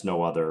mean, there's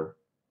no other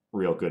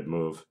real good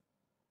move.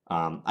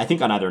 I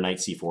think on either knight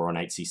c4 or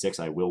knight c6,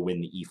 I will win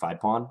the e5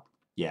 pawn.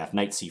 Yeah, if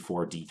knight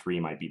c4,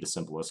 d3 might be the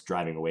simplest,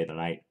 driving away the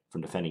knight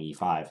from defending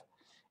e5.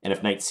 And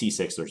if knight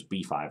c6, there's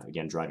b5,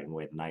 again, driving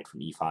away the knight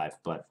from e5.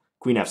 But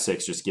queen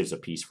f6 just gives a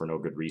piece for no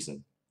good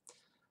reason.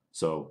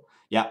 So,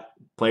 yeah,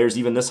 players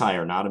even this high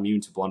are not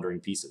immune to blundering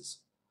pieces.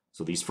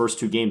 So these first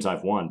 2 games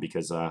I've won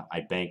because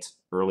I banked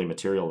early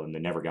material and they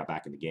never got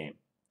back in the game.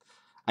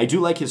 I do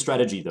like his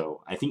strategy,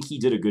 though. I think he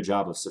did a good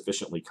job of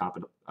sufficiently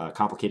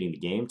complicating the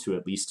game to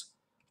at least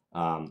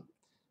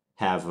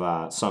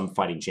have some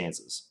fighting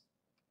chances.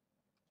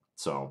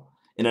 So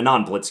in a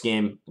non-blitz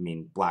game, I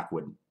mean, black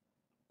would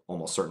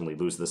almost certainly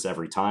lose this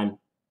every time,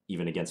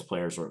 even against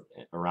players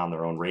around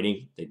their own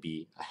rating. They'd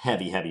be a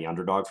heavy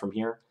underdog from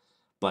here.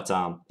 But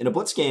in a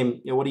blitz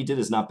game, what he did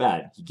is not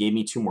bad. He gave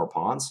me 2 more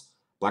pawns.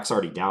 Black's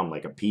already down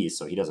like a piece,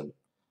 so he doesn't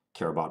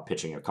care about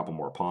pitching a couple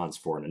more pawns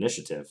for an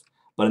initiative.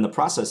 But in the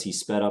process, he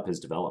sped up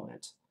his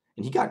development.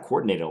 And he got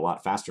coordinated a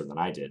lot faster than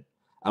I did.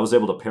 I was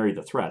able to parry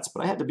the threats,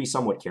 but I had to be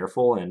somewhat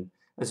careful, and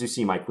as you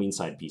see, my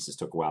queenside pieces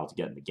took a while to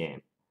get in the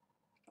game.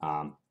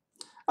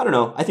 I don't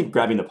know. I think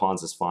grabbing the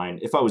pawns is fine.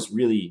 If I was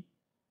really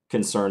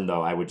concerned,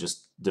 though, I would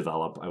just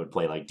develop. I would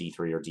play like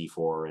d3 or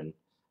d4 and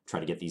try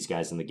to get these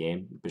guys in the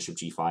game. Bishop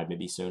g5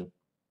 maybe soon.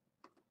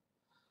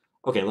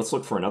 Okay, let's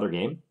look for another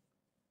game.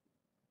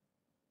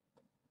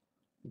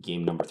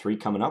 Game number 3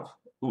 coming up.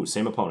 Ooh,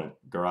 same opponent,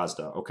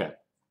 Garazda. Okay.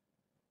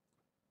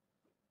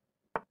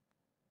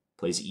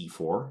 Plays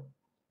e4.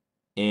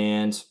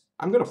 And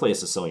I'm going to play a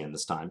Sicilian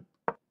this time.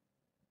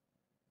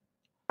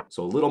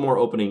 So a little more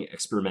opening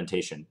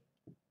experimentation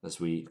as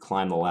we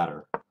climb the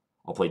ladder.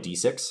 I'll play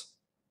d6.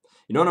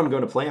 You know what I'm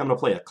going to play? I'm going to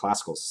play a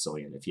classical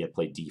Sicilian if he had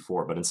played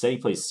d4, but instead he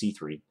plays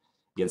c3.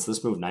 Against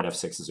this move, knight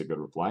f6 is a good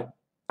reply.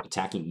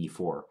 Attacking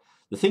e4.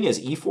 The thing is,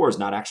 e4 is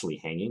not actually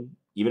hanging,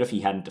 even if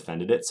he hadn't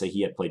defended it. Say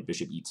he had played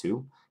bishop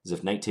e2, because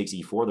if knight takes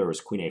e4, there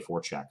was queen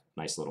a4 check.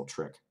 Nice little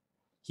trick.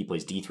 He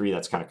plays d3,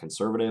 that's kind of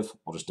conservative.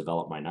 I'll just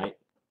develop my knight.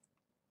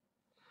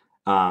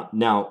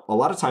 Now, a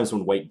lot of times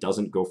when white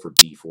doesn't go for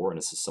d4 in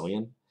a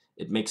Sicilian,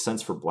 it makes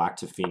sense for black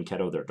to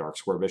fianchetto their dark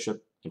square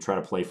bishop and try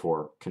to play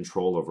for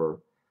control over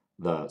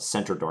the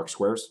center dark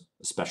squares,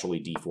 especially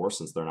d4,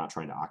 since they're not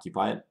trying to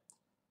occupy it.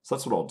 So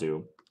that's what I'll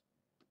do.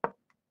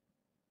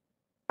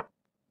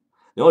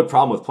 The only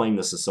problem with playing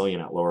the Sicilian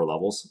at lower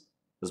levels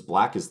as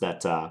black is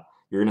that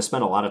you're going to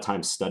spend a lot of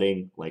time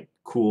studying like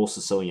cool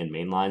Sicilian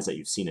main lines that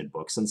you've seen in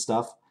books and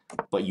stuff,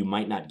 but you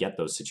might not get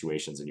those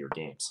situations in your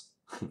games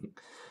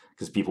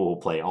because people will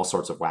play all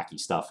sorts of wacky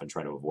stuff and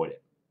try to avoid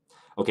it.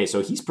 Okay,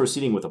 so he's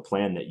proceeding with a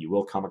plan that you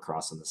will come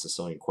across in the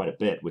Sicilian quite a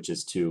bit, which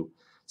is to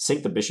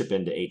sink the bishop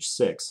into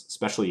h6,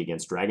 especially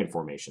against dragon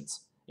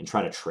formations, and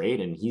try to trade,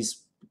 and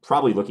he's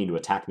probably looking to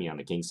attack me on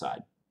the king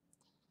side.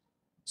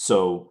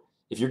 So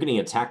if you're getting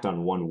attacked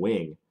on one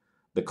wing,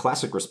 the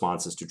classic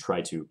response is to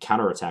try to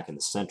counterattack in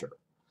the center.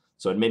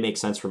 So it may make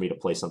sense for me to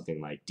play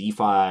something like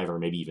d5 or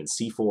maybe even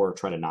c4,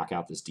 try to knock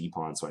out this d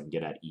pawn so I can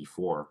get at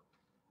e4.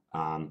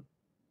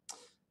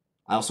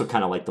 I also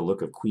kind of like the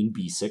look of queen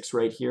b6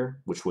 right here,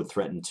 which would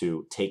threaten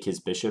to take his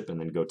bishop and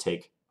then go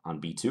take on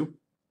b2.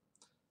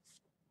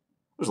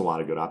 There's a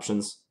lot of good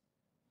options.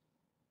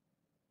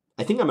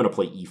 I think I'm going to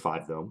play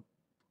e5, though.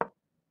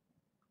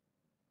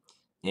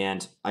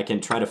 And I can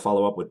try to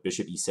follow up with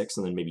bishop e6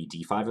 and then maybe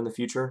d5 in the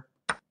future.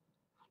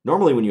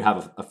 Normally, when you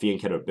have a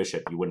fianchetto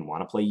bishop, you wouldn't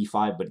want to play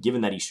e5, but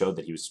given that he showed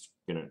that he was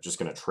just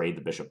going to trade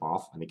the bishop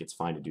off, I think it's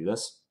fine to do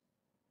this.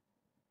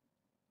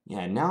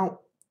 Yeah, now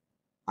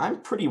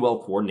I'm pretty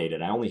well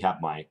coordinated. I only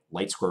have my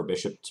light square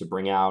bishop to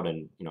bring out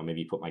and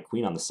maybe put my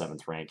queen on the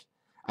 7th rank.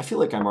 I feel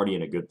like I'm already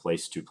in a good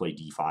place to play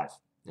d5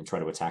 and try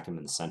to attack him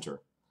in the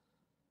center.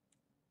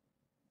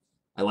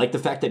 I like the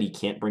fact that he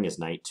can't bring his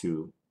knight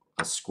to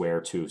a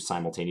square to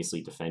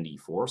simultaneously defend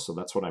e4, so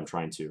that's what I'm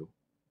trying to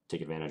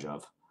take advantage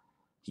of.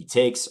 He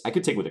takes. I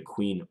could take with a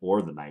queen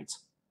or the knight.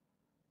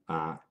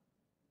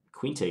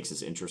 Queen takes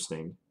is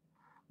interesting.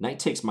 Knight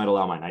takes might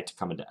allow my knight to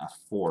come into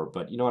f4,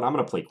 but you know what? I'm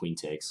going to play queen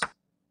takes. I'm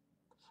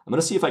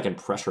going to see if I can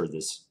pressure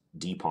this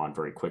d-pawn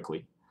very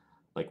quickly.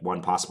 Like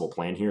one possible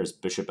plan here is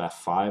bishop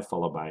f5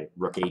 followed by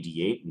rook a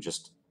d8 and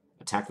just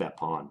attack that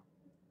pawn.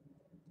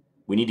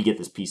 We need to get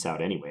this piece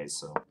out anyways,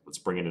 so let's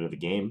bring it into the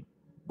game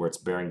where it's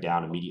bearing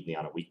down immediately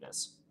on a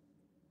weakness.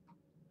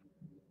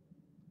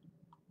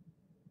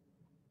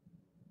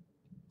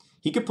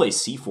 He could play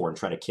c4 and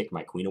try to kick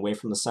my queen away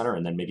from the center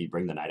and then maybe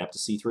bring the knight up to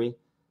c3,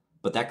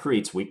 but that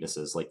creates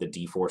weaknesses, like the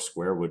d4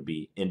 square would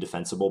be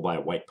indefensible by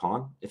a white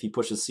pawn if he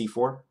pushes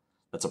c4.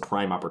 That's a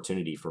prime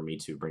opportunity for me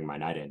to bring my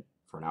knight in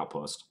for an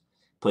outpost.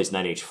 Plays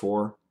knight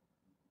h4,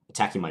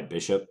 attacking my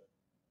bishop.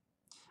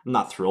 I'm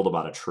not thrilled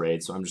about a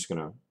trade, so I'm just going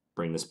to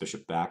bring this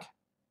bishop back.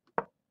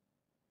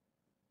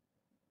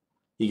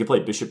 He could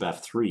play bishop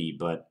f3,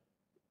 but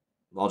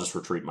I'll just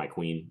retreat my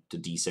queen to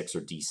d6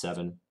 or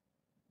d7.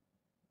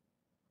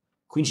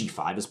 Queen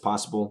g5 is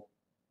possible.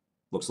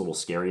 Looks a little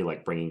scary,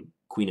 like bringing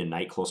queen and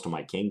knight close to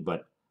my king,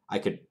 but I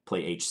could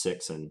play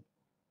h6 and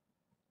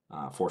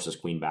force his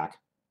queen back.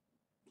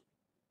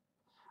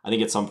 I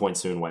think at some point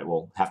soon White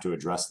will have to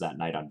address that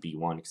knight on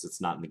b1 because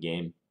it's not in the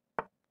game.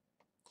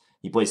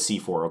 He plays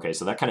c4. Okay,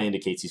 so that kind of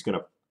indicates he's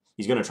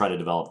gonna try to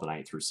develop the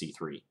knight through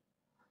c3.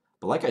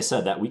 But like I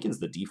said, that weakens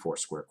the d4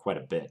 square quite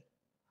a bit.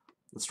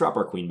 Let's drop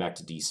our queen back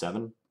to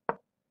d7.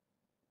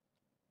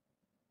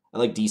 I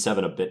like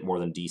d7 a bit more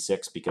than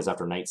d6 because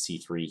after knight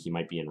c3, he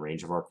might be in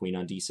range of our queen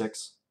on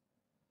d6.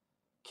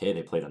 Okay,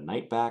 they played a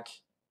knight back.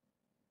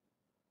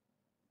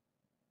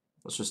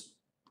 Let's just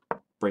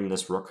bring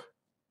this rook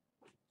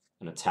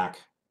and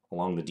attack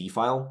along the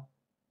d-file.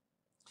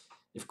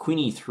 If queen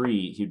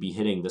e3, he'd be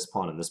hitting this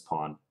pawn and this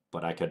pawn,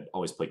 but I could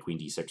always play queen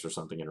d6 or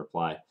something in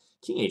reply.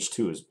 King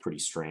h2 is pretty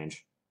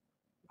strange.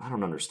 I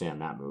don't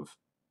understand that move.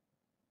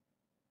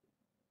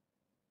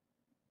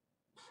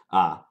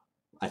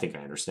 I think I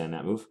understand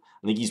that move.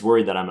 I think he's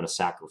worried that I'm going to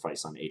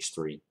sacrifice on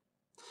h3.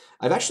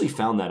 I've actually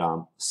found that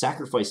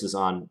sacrifices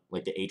on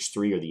like the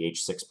h3 or the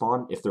h6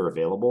 pawn, if they're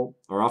available,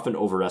 are often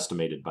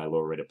overestimated by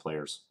lower rated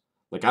players.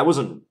 Like I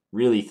wasn't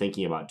really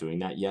thinking about doing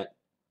that yet.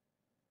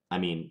 I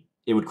mean,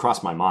 it would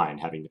cross my mind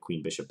having the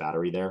queen bishop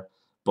battery there,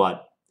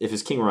 but if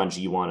his king were on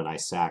g1 and I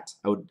sacked,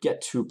 I would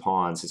get 2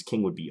 pawns, his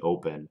king would be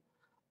open,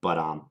 but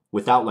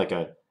without like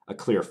a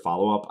clear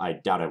follow-up, I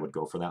doubt I would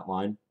go for that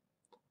line.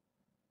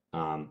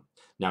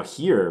 Now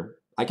here,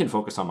 I can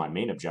focus on my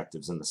main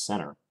objectives in the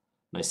center,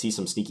 and I see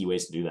some sneaky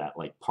ways to do that,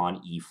 like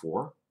pawn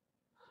e4.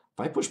 If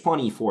I push pawn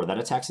e4, that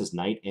attacks his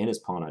knight and his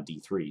pawn on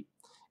d3,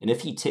 and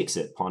if he takes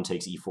it, pawn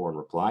takes e4 in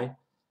reply.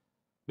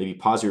 Maybe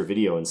pause your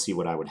video and see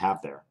what I would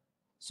have there.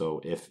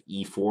 So if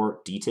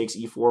e4, d takes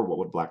e4, what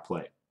would black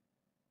play?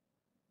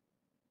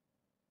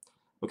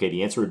 Okay,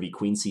 the answer would be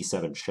queen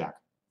c7 check.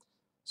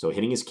 So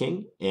hitting his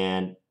king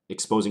and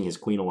exposing his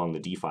queen along the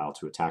d-file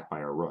to attack by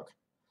our rook.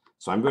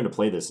 So I'm going to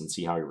play this and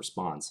see how he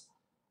responds.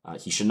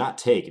 He should not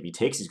take. If he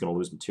takes, he's going to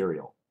lose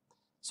material.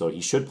 So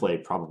he should play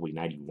probably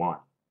knight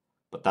e1.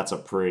 But that's a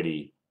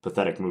pretty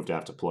pathetic move to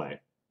have to play.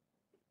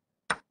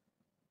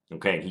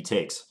 Okay, and he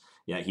takes.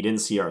 Yeah, he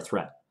didn't see our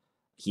threat.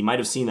 He might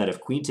have seen that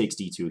if queen takes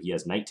d2, he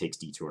has knight takes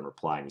d2 in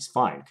reply, and he's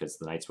fine because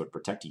the knights would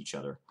protect each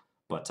other.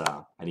 But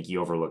I think he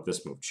overlooked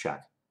this move,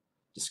 check.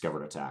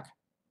 Discovered attack.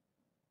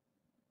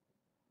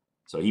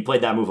 So he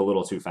played that move a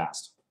little too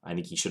fast. I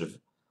think he should have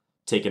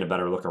taken a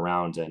better look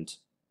around and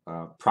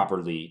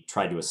properly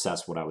tried to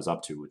assess what I was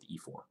up to with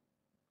e4.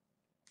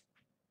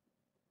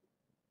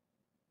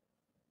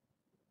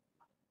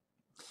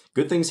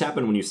 Good things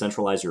happen when you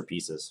centralize your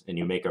pieces and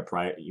you make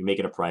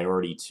it a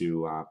priority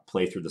to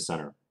play through the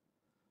center.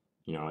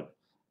 You know,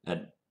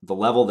 at the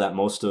level that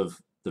most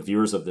of the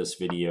viewers of this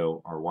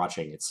video are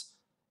watching,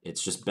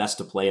 it's just best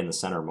to play in the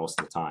center most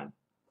of the time.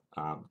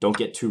 Don't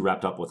get too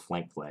wrapped up with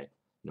flank play.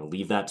 You know,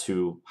 leave that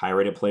to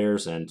higher-rated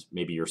players and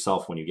maybe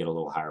yourself when you get a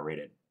little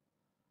higher-rated.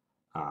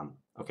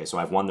 Okay, so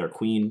I've won their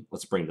queen.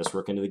 Let's bring this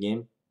rook into the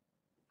game.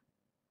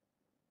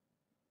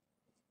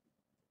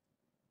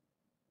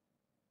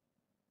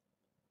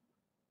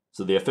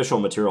 So the official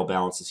material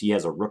balance is he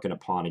has a rook and a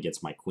pawn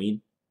against my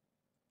queen.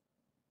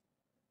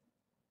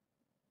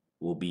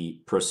 We'll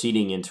be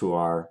proceeding into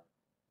our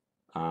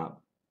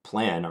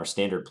plan, our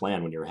standard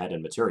plan when you're ahead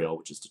in material,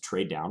 which is to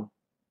trade down.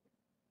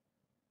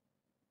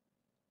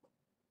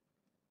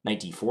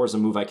 Knight d4 is a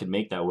move I could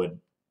make that would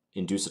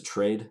induce a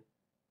trade.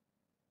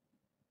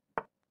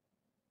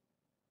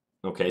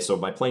 Okay, so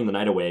by playing the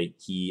knight away,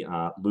 he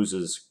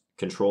loses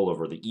control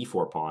over the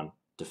e4 pawn,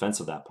 defense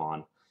of that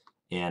pawn,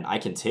 and I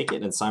can take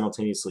it and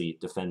simultaneously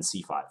defend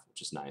c5,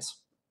 which is nice.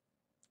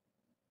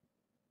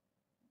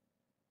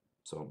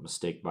 So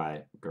mistake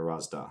by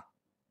Garazda.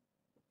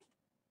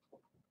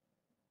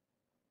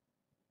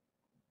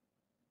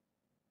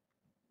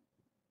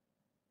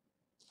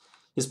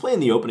 His play in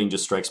the opening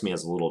just strikes me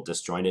as a little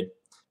disjointed.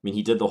 I mean,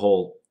 he did the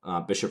whole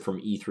bishop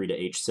from e3 to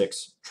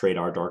h6 trade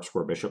our dark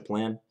square bishop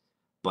plan,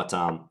 but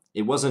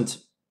it wasn't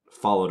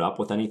followed up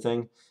with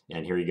anything.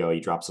 And here you go, he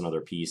drops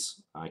another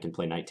piece. I can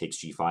play knight takes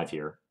g5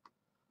 here.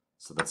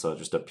 So that's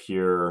just a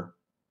pure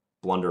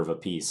blunder of a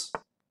piece.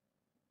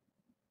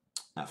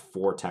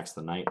 F4 attacks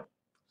the knight.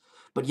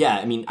 But yeah,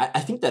 I mean, I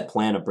think that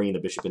plan of bringing the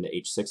bishop into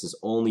h6 is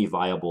only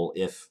viable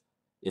if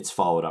it's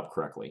followed up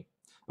correctly.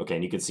 Okay,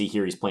 and you can see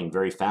here he's playing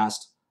very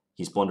fast.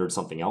 He's blundered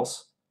something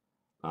else.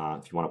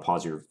 If you want to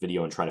pause your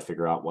video and try to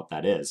figure out what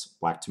that is,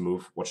 black to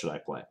move, what should I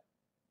play?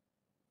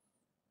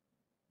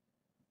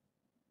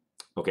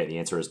 Okay, the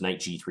answer is knight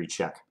g3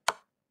 check,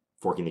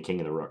 forking the king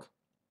and the rook.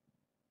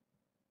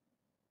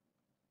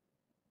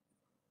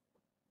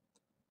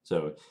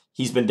 So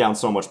he's been down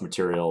so much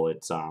material,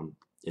 it's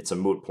a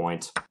moot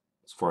point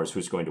as far as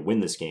who's going to win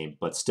this game,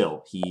 but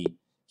still, he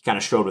kind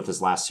of showed with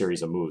his last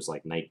series of moves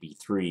like knight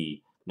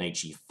b3, knight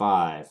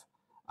g5,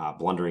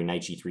 blundering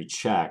knight g3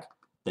 check,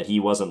 that he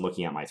wasn't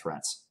looking at my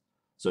threats.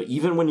 So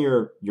even when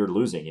you're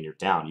losing and you're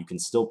down, you can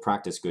still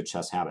practice good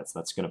chess habits.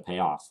 That's going to pay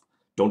off.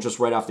 Don't just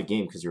write off the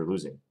game because you're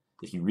losing.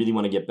 If you really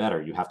want to get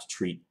better, you have to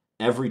treat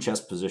every chess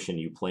position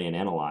you play and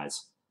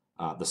analyze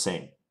the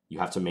same. You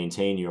have to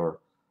maintain your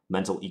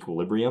mental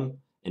equilibrium,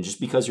 and just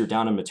because you're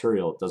down in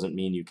material doesn't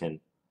mean you can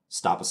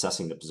stop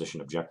assessing the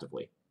position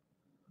objectively.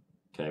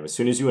 Okay, as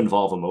soon as you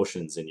involve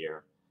emotions in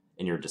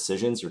your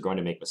decisions, you're going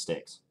to make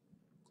mistakes.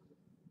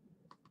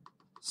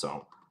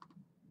 So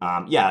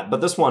yeah,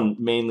 but this one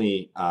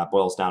mainly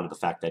boils down to the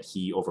fact that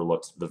he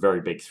overlooked the very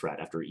big threat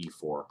after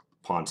e4.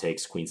 Pawn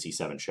takes, queen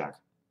c7 check,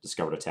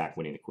 discovered attack,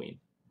 winning the queen.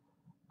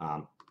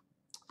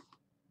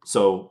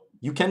 So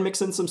you can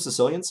mix in some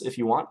Sicilians if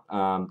you want.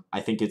 I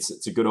think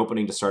it's a good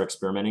opening to start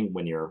experimenting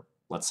when you're,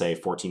 let's say,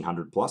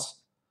 1400 plus.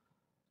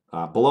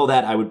 Below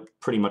that, I would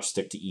pretty much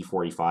stick to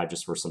e4, e5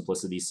 just for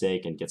simplicity's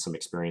sake and get some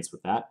experience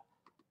with that.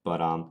 But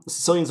the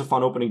Sicilian's a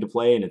fun opening to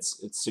play, and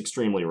it's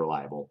extremely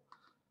reliable.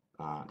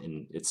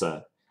 And it's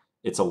a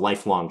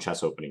lifelong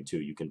chess opening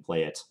too. You can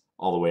play it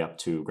all the way up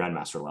to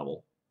Grandmaster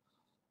level.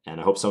 And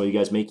I hope some of you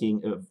guys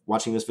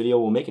watching this video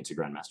will make it to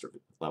Grandmaster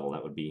level.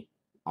 That would be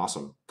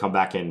awesome. Come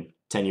back in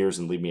 10 years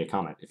and leave me a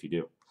comment if you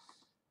do.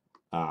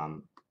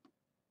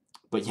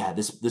 But yeah,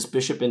 this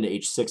bishop into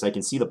h6, I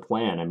can see the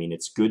plan. I mean,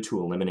 it's good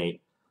to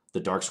eliminate the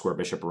dark square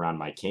bishop around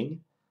my king.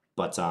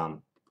 But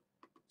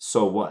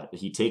so what?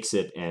 He takes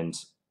it, and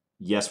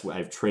yes,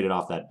 I've traded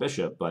off that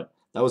bishop, but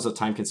that was a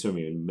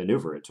time-consuming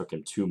maneuver. It took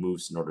him 2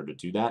 moves in order to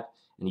do that,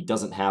 and he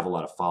doesn't have a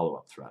lot of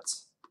follow-up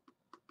threats.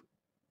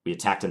 We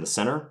attacked in the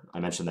center. I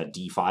mentioned that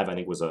d5, I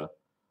think, was a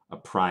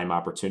prime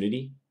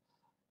opportunity,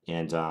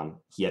 and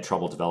he had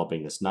trouble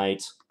developing this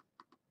knight.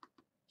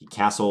 He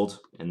castled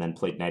and then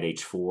played knight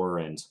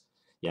h4 and,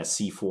 yeah,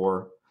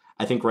 c4.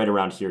 I think right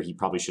around here he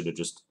probably should have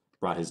just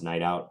brought his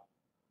knight out.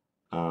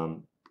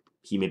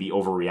 He maybe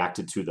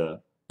overreacted to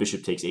the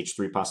bishop takes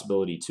h3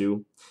 possibility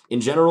too.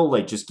 In general,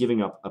 like just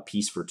giving up a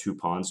piece for 2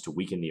 pawns to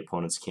weaken the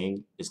opponent's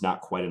king is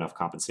not quite enough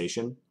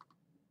compensation.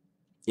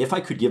 If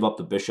I could give up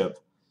the bishop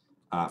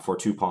for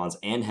 2 pawns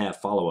and have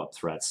follow-up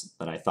threats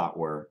that I thought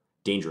were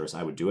dangerous,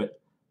 I would do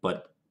it.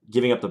 But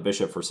giving up the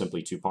bishop for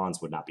simply 2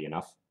 pawns would not be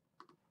enough.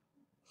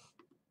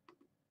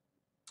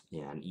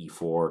 Yeah, an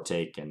e4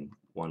 take and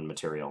 1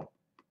 material.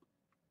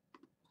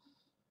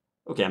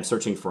 Okay, I'm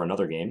searching for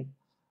another game.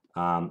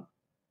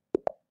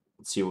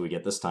 Let's see what we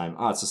get this time.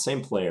 It's the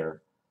same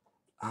player.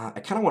 I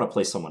kind of want to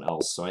play someone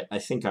else, so I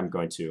think I'm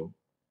going to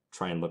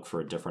try and look for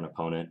a different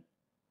opponent.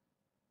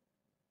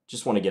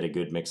 Just want to get a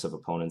good mix of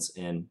opponents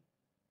in,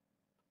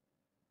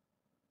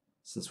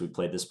 since we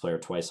played this player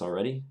twice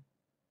already.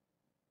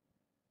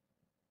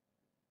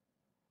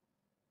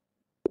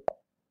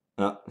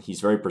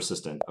 He's very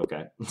persistent.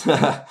 Okay.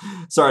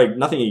 Sorry,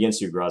 nothing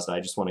against you, Grozda.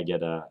 I just want to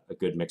get a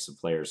good mix of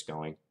players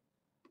going.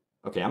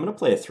 Okay, I'm going to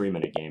play a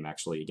 3-minute game,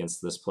 actually,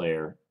 against this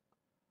player.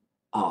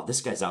 Oh,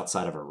 this guy's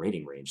outside of our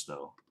rating range,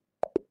 though.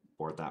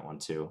 Board that one,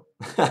 too.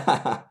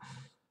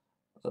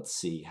 Let's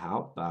see.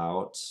 How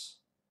about...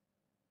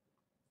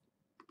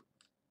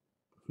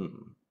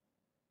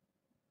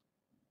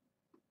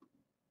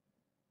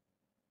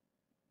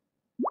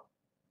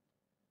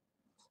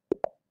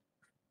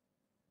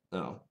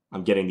 Oh,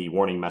 I'm getting the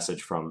warning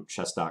message from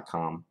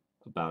chess.com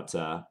about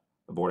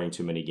aborting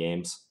too many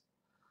games.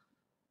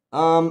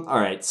 All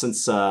right,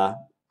 since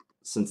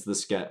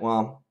this guy,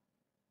 well,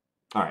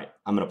 all right,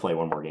 I'm gonna play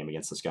one more game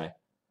against this guy.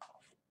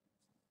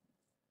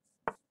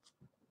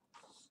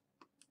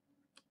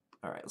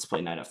 All right, let's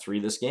play knight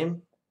f3 this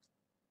game.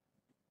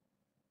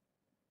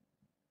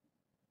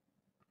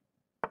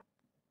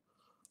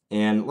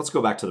 And let's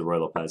go back to the Roy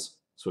Lopez.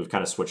 So we've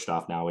kind of switched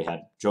off now. We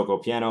had Joko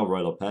Piano,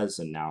 Roy Lopez,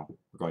 and now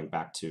we're going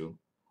back to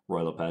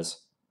Roy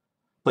Lopez.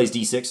 Plays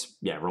d6.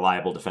 Yeah,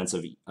 reliable defense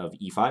of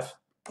e5.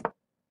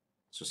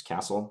 It's just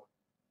castle.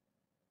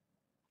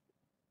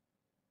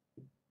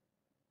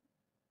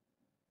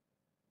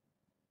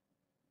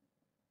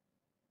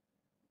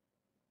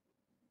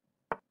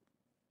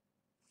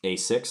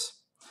 a6.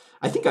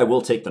 I think I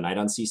will take the knight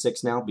on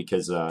c6 now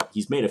because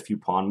he's made a few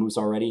pawn moves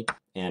already,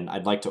 and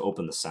I'd like to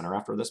open the center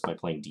after this by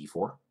playing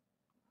d4.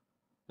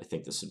 I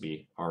think this would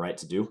be all right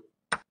to do.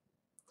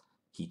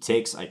 He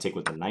takes, I take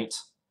with the knight.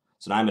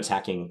 So now I'm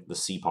attacking the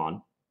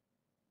c-pawn.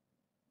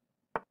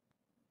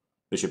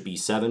 Bishop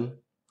b7.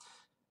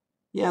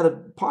 Yeah, the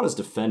pawn is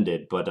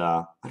defended, but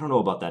I don't know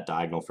about that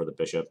diagonal for the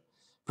bishop.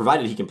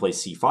 Provided he can play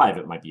c5,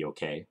 it might be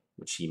okay,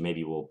 which he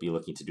maybe will be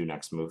looking to do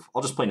next move.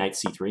 I'll just play knight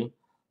c3.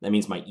 That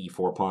means my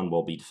e4 pawn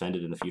will be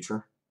defended in the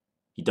future.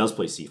 He does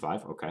play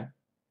c5, okay.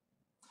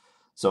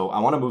 So I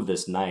want to move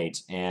this knight,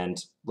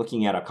 and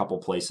looking at a couple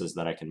places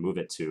that I can move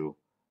it to,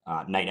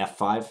 knight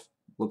f5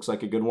 looks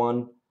like a good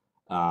one.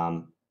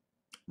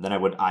 Then I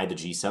would eye the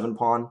g7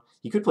 pawn.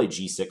 He could play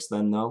g6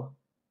 then, though,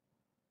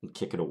 and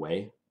kick it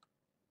away.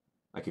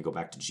 I could go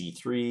back to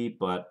g3,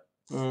 but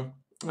I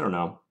don't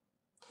know.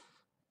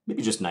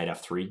 Maybe just knight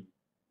f3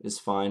 is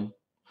fine.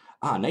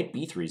 Knight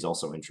b3 is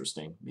also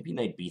interesting. Maybe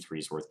knight b3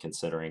 is worth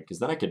considering, because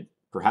then I could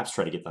perhaps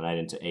try to get the knight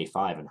into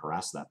a5 and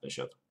harass that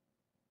bishop.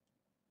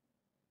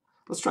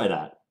 Let's try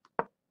that.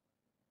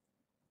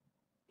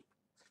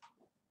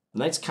 The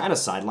knight's kind of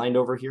sidelined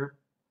over here,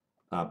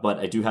 but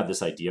I do have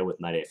this idea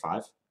with knight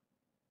a5.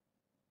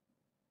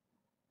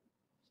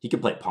 He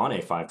could play pawn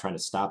a5 trying to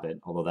stop it,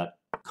 although that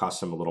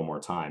costs him a little more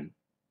time.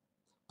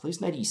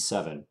 Plays knight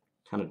e7,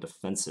 kind of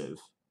defensive.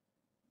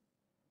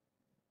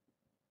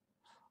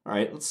 All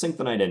right, let's sink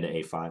the knight into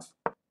a5,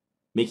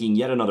 making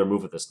yet another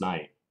move with this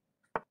knight,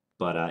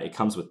 but it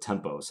comes with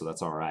tempo, so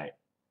that's all right.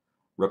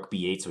 Rook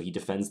b8, so he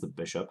defends the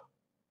bishop.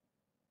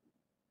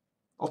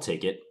 I'll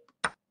take it.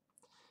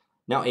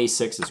 Now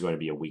a6 is going to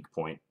be a weak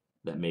point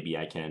that maybe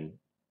I can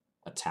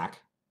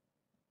attack.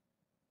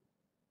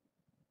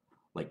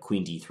 Like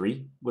queen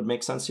d3 would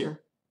make sense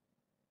here.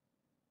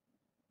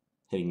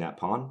 Hitting that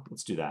pawn.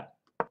 Let's do that.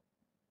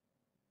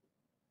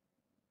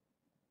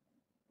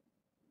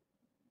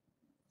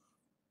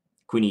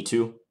 Queen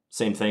e2,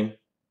 same thing.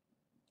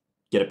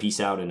 Get a piece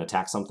out and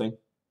attack something.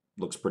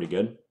 Looks pretty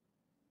good.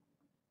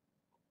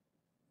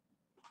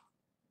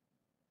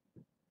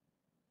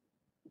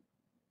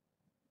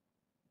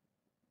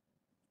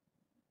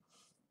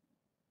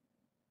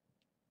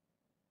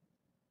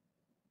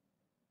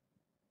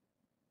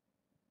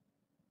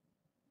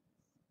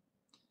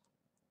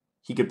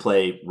 He could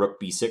play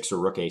rook b6 or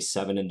rook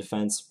a7 in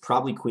defense.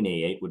 Probably queen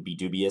a8 would be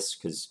dubious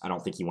because I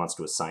don't think he wants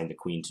to assign the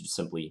queen to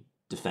simply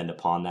defend a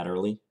pawn that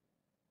early.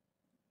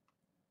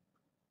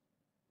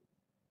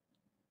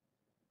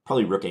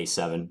 Probably rook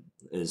a7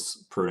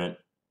 is prudent.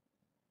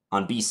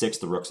 On b6,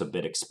 the rook's a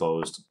bit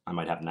exposed. I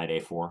might have knight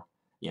a4.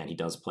 Yeah, and he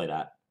does play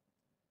that.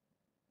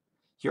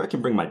 Here I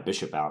can bring my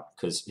bishop out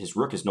because his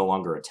rook is no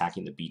longer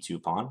attacking the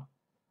b2 pawn.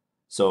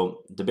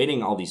 So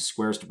debating all these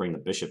squares to bring the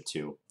bishop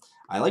to,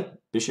 I like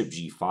bishop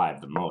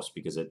g5 the most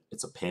because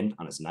it's a pin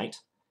on his knight.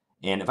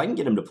 And if I can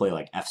get him to play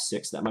like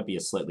f6, that might be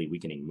a slightly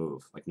weakening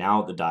move. Like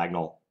now the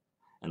diagonal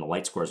and the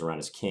light squares around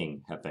his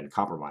king have been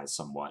compromised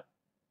somewhat.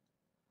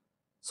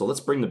 So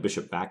let's bring the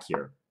bishop back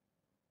here.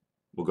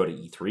 We'll go to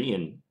e3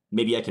 and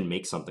maybe I can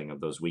make something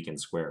of those weakened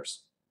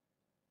squares.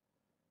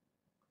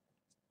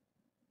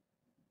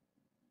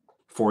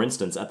 For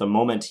instance, at the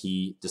moment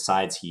he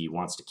decides he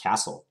wants to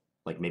castle,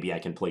 like maybe I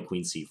can play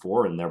queen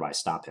c4 and thereby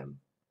stop him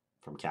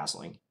from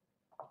castling.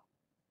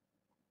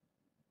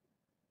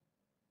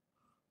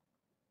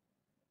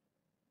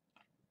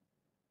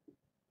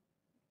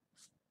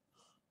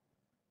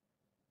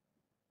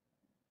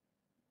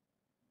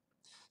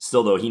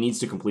 Still, though, he needs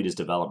to complete his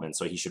development,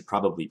 so he should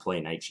probably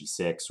play knight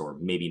g6 or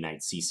maybe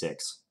knight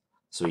c6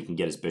 so he can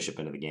get his bishop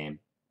into the game.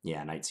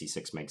 Yeah, knight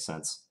c6 makes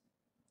sense.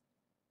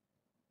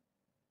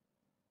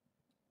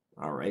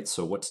 All right,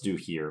 so what to do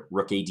here?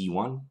 Rook a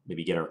d1,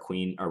 maybe get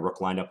our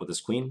rook lined up with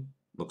his queen.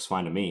 Looks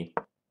fine to me.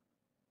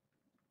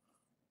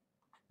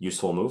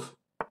 Useful move.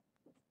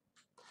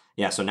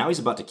 Yeah, so now he's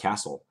about to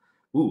castle.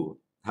 Ooh,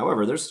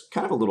 however, there's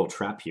kind of a little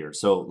trap here.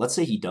 So let's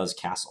say he does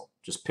castle,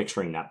 just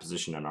picturing that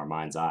position in our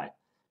mind's eye.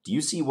 Do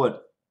you see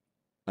what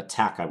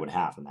attack I would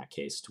have in that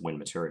case to win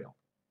material?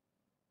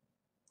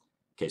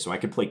 Okay, so I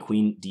could play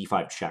queen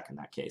d5 check in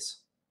that case,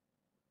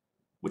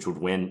 which would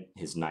win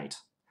his knight.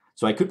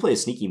 So I could play a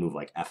sneaky move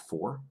like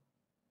f4,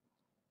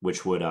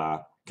 which would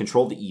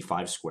control the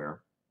e5 square.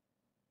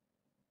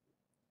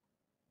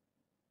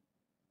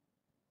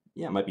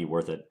 Yeah, it might be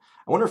worth it.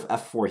 I wonder if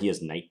f4 he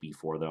has knight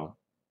b4, though.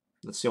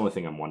 That's the only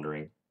thing I'm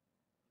wondering.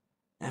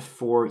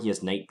 f4, he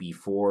has knight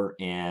b4,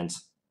 and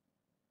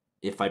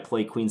if I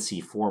play queen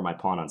c4, my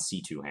pawn on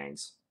c2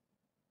 hangs.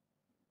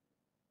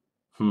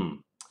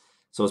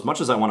 So as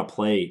much as I want to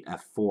play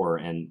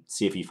f4 and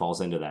see if he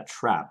falls into that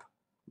trap,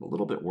 I'm a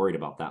little bit worried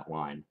about that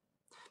line.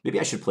 Maybe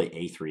I should play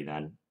a3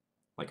 then,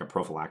 like a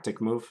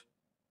prophylactic move.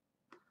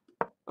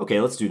 Okay,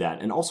 let's do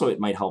that. And also it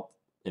might help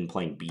in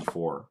playing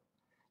b4.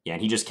 Yeah,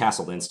 and he just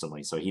castled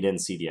instantly, so he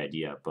didn't see the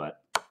idea, but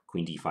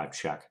queen d5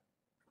 check,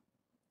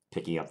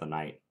 picking up the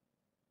knight.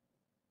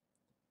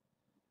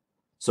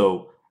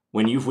 So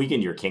when you've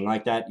weakened your king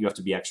like that, you have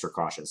to be extra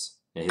cautious.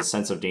 His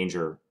sense of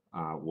danger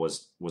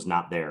was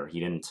not there. He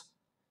didn't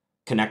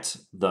connect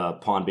the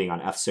pawn being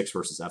on f6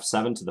 versus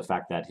f7 to the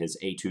fact that his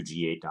a2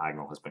 g8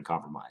 diagonal has been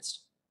compromised.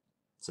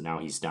 So now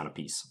he's down a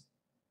piece.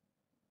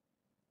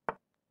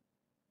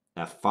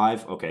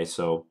 f5, okay,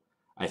 so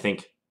I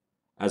think,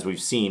 as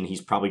we've seen,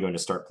 he's probably going to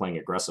start playing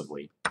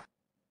aggressively.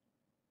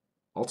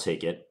 I'll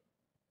take it.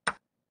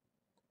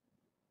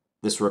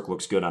 This rook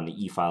looks good on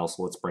the e-file,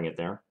 so let's bring it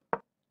there.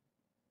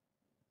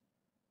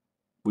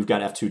 We've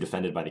got f2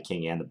 defended by the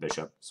king and the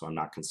bishop, so I'm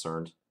not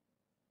concerned.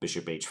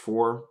 Bishop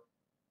h4.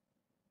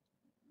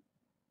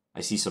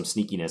 I see some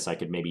sneakiness I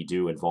could maybe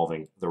do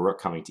involving the rook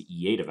coming to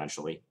e8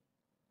 eventually.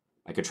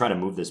 I could try to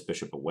move this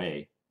bishop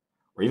away,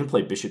 or even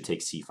play bishop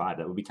takes c5.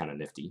 That would be kind of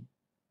nifty.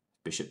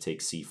 Bishop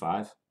takes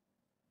c5.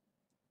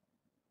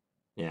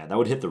 Yeah, that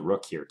would hit the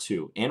rook here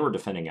too, and we're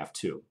defending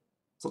f2.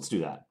 So let's do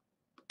that.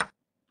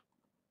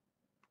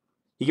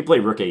 He could play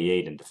rook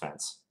a8 in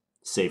defense,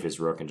 save his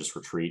rook and just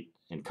retreat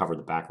and cover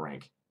the back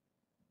rank.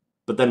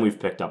 But then we've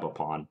picked up a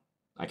pawn.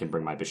 I can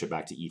bring my bishop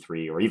back to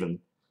e3, or even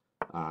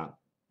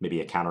maybe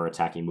a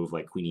counter-attacking move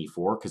like queen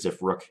e4, because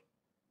if rook...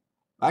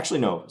 Actually,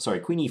 no, sorry,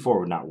 queen e4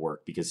 would not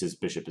work because his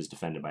bishop is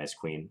defended by his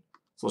queen.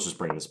 So let's just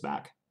bring this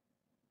back.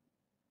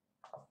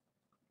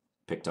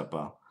 Picked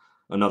up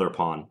another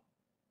pawn.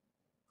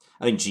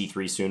 I think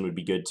g3 soon would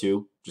be good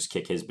too. Just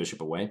kick his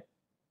bishop away.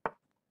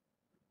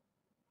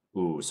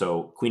 Ooh,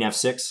 so queen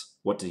f6.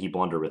 What did he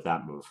blunder with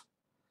that move?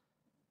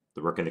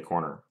 The rook in the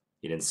corner.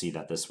 He didn't see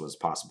that this was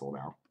possible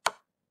now.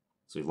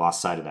 So he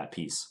lost sight of that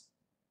piece.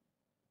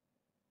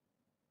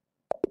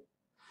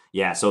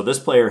 Yeah, so this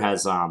player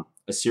has a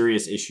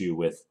serious issue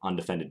with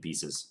undefended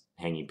pieces,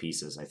 hanging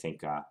pieces. I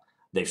think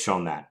they've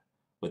shown that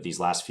with these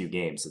last few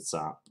games. It's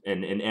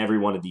and in every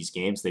one of these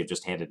games, they've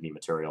just handed me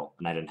material,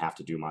 and I didn't have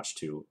to do much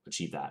to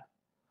achieve that.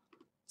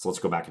 So let's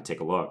go back and take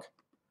a look.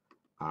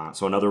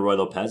 So another Roy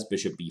Lopez,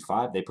 bishop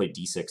b5. They played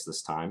d6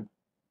 this time.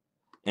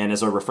 And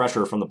as a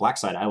refresher from the black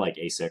side, I like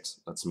a6.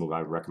 That's a move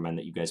I would recommend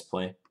that you guys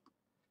play.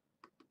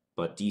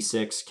 But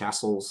d6,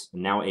 castles,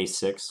 and now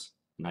a6.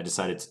 And I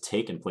decided to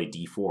take and play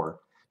d4,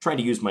 trying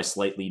to use my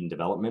slight lead in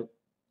development.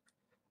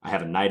 I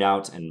have a knight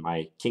out, and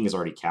my king is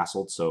already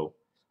castled, so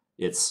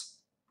it's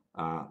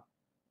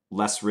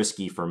less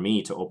risky for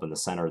me to open the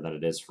center than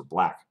it is for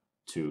black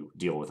to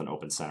deal with an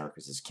open center,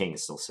 because his king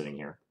is still sitting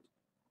here.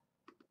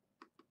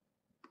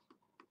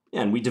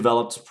 Yeah, and we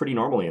developed pretty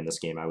normally in this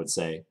game, I would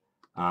say.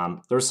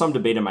 There was some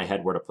debate in my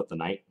head where to put the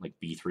knight, like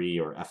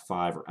b3 or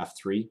f5 or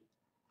f3.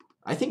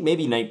 I think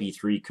maybe knight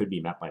b3 could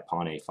be met by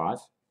pawn a5.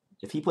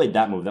 If he played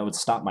that move, that would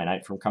stop my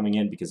knight from coming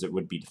in because it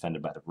would be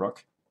defended by the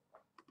rook.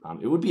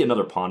 It would be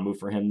another pawn move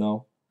for him,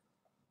 though.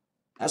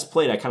 As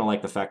played, I kind of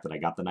like the fact that I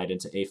got the knight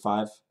into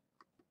a5.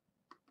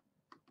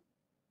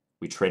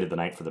 We traded the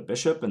knight for the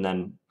bishop, and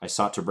then I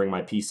sought to bring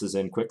my pieces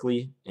in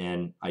quickly,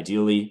 and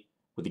ideally,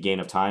 with the gain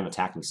of time,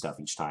 attacking stuff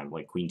each time,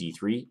 like queen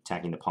d3,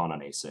 attacking the pawn on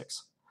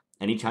a6.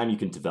 Anytime you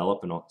can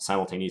develop and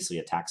simultaneously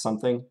attack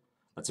something,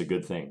 that's a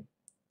good thing.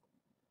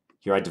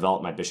 Here I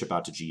develop my bishop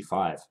out to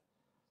g5.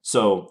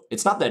 So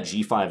it's not that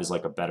g5 is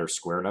like a better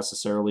square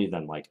necessarily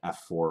than like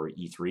f4 or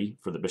e3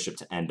 for the bishop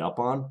to end up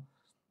on.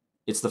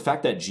 It's the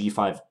fact that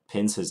g5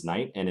 pins his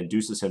knight and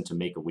induces him to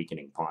make a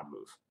weakening pawn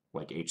move,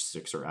 like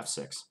h6 or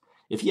f6.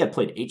 If he had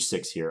played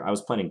h6 here, I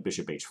was planning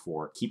bishop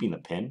h4, keeping the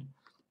pin,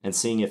 and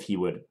seeing if he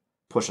would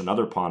push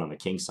another pawn on the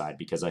king side,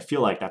 because I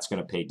feel like that's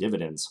going to pay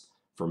dividends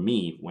for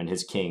me when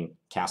his king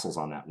castles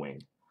on that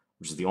wing,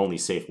 which is the only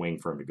safe wing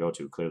for him to go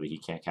to. Clearly, he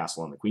can't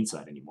castle on the queen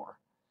side anymore.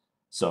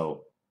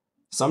 So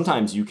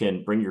sometimes you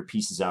can bring your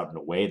pieces out in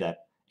a way that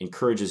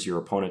encourages your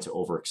opponent to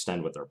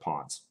overextend with their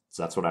pawns.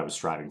 So that's what I was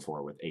striving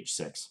for with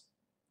h6.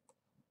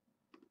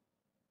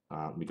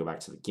 Let me go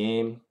back to the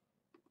game.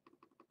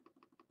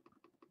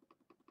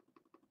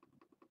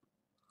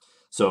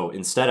 So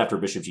instead, after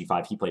bishop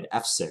g5, he played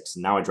f6.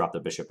 And now I drop the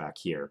bishop back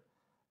here.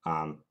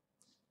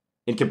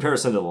 In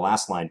comparison to the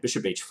last line,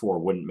 bishop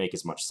h4 wouldn't make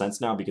as much sense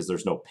now because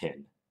there's no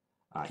pin.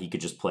 He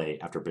could just play,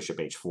 after bishop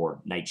h4,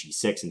 knight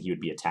g6, and he would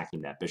be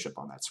attacking that bishop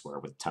on that square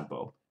with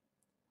tempo.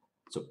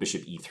 So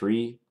bishop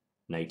e3,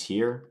 knight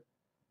here,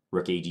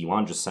 rook a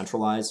d1, just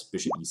centralize,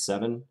 bishop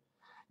e7.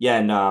 Yeah,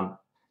 and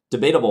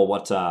debatable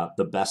what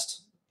the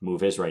best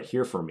move is right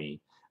here for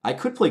me. I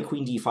could play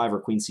queen d5 or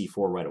queen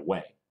c4 right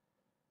away,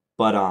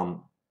 but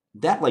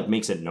that like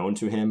makes it known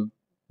to him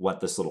what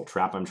this little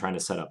trap I'm trying to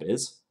set up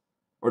is.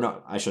 Or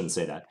no, I shouldn't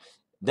say that.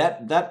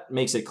 That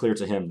makes it clear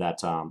to him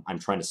that I'm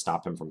trying to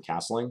stop him from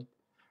castling.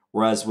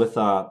 Whereas with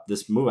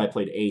this move I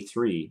played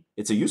a3,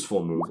 it's a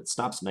useful move. It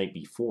stops knight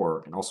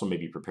b4 and also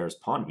maybe prepares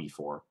pawn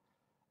b4.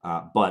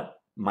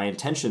 But my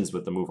intentions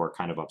with the move are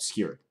kind of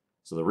obscured.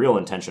 So the real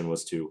intention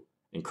was to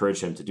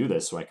encourage him to do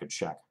this so I could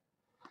check.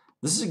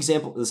 This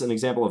is an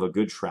example of a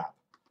good trap.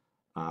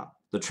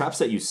 The traps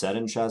that you set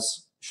in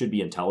chess should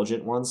be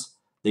intelligent ones.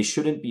 They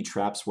shouldn't be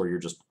traps where you're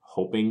just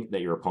hoping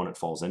that your opponent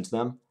falls into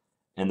them,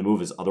 and the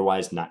move is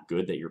otherwise not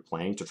good that you're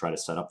playing to try to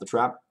set up the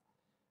trap.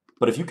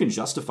 But if you can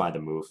justify the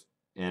move,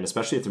 and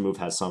especially if the move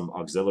has some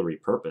auxiliary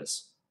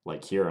purpose,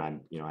 like here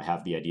I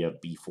have the idea of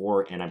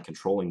b4 and I'm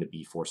controlling the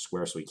b4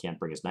 square so he can't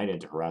bring his knight in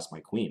to harass my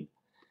queen.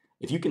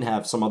 If you can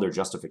have some other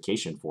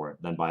justification for it,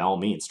 then by all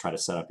means try to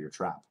set up your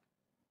trap.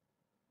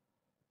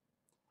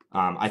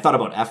 I thought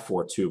about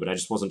f4 too, but I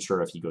just wasn't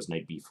sure if he goes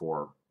knight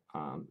b4,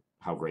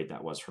 how great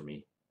that was for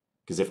me.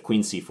 Because if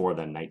queen c4,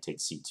 then knight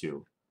takes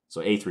c2.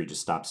 So a3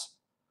 just stops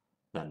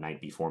that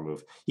knight b4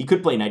 move. He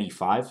could play knight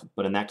e5,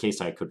 but in that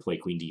case I could play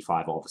queen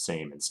d5 all the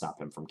same and stop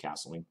him from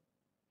castling.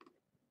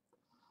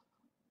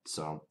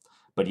 So,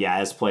 but yeah,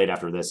 as played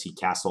after this, he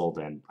castled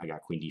and I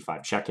got queen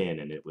d5 check-in,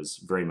 and it was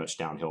very much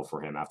downhill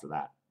for him after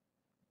that.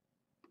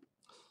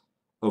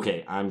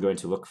 Okay, I'm going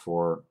to look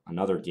for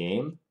another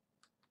game.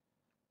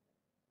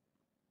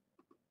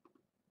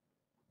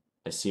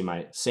 I see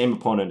my same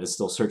opponent is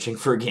still searching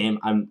for a game.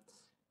 I'm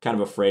kind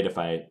of afraid if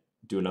I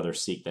do another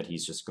seek that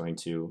he's just going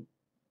to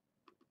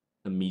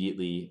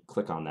immediately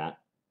click on that.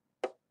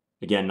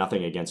 Again,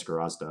 nothing against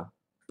Garazda,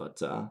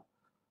 but you know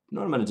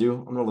what I'm going to do?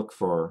 I'm going to look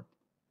for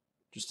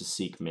just a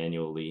seek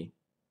manually.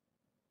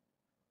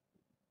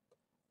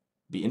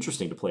 Be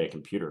interesting to play a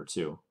computer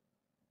too.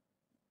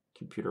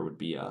 Computer would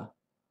be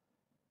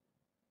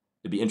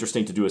it'd be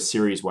interesting to do a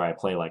series where I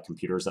play like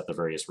computers at the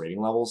various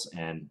rating levels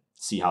and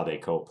see how they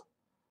cope.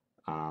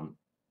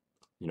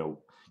 You know,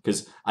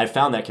 because I've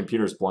found that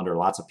computers blunder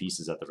lots of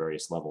pieces at the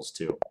various levels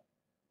too.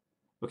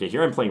 Okay,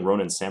 here I'm playing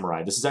Ronin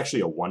Samurai. This is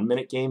actually a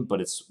 1-minute game, but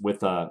it's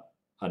with a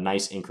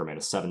nice increment,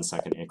 a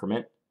 7-second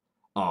increment.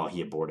 Oh,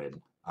 he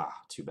aborted. Ah,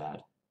 too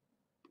bad.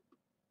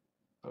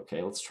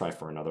 Okay, let's try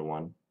for another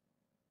one.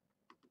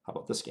 How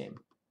about this game?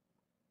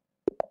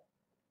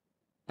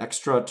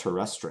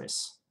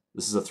 Extraterrestres.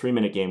 This is a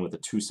 3-minute game with a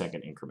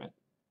 2-second increment.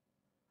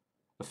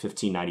 A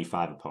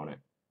 1595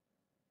 opponent.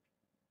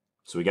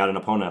 So we got an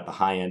opponent at the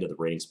high end of the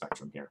rating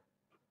spectrum here.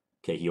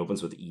 Okay, he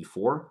opens with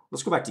e4.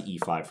 Let's go back to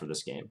e5 for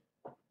this game.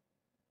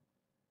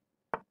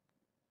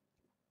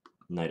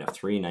 Knight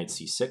f3, knight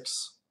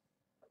c6.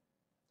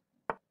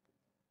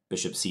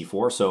 Bishop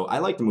c4. So I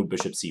like to move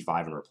bishop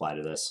c5 in reply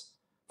to this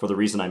for the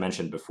reason I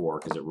mentioned before,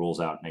 because it rules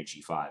out knight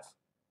g5.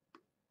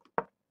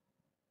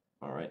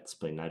 All right, let's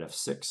play knight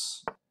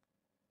f6,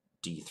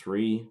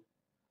 d3.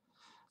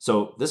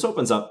 So this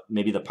opens up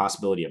maybe the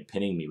possibility of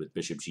pinning me with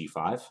bishop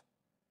g5.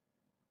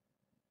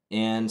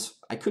 And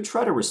I could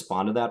try to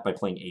respond to that by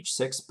playing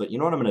h6, but you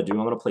know what I'm going to do?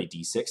 I'm going to play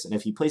d6, and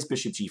if he plays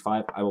bishop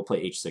g5, I will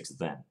play h6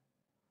 then.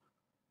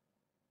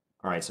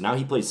 All right, so now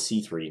he plays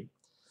c3.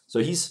 So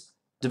he's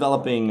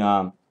developing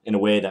in a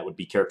way that would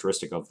be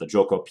characteristic of the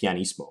gioco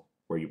pianissimo,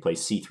 where you play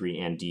c3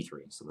 and d3.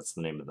 So that's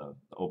the name of the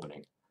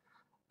opening.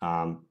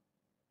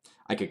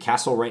 I could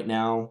castle right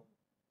now.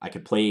 I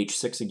could play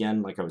h6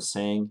 again, like I was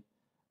saying.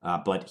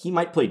 But he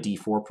might play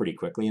d4 pretty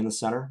quickly in the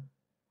center.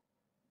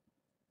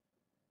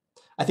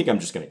 I think I'm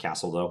just going to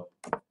castle, though.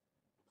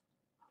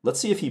 Let's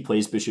see if he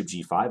plays bishop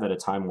g5 at a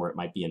time where it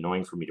might be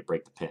annoying for me to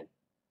break the pin.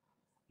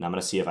 And I'm going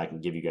to see if I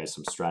can give you guys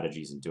some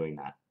strategies in doing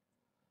that.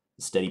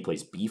 Instead, he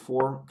plays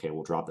b4. Okay,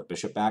 we'll drop the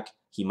bishop back.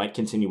 He might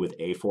continue with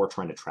a4,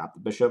 trying to trap the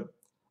bishop.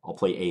 I'll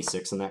play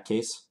a6 in that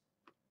case.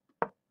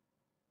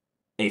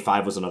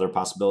 a5 was another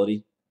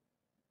possibility,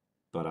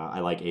 but I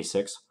like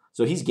a6.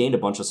 So he's gained a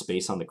bunch of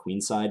space on the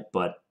queen side,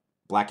 but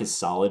black is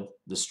solid.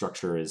 This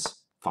structure is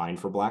fine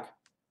for black.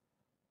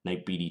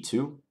 Knight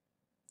bd2.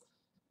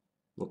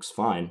 Looks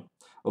fine.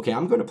 Okay,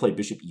 I'm going to play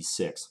bishop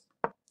e6.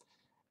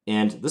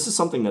 And this is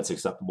something that's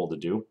acceptable to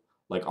do,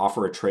 like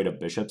offer a trade of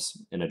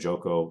bishops in a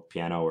gioco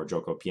piano or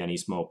gioco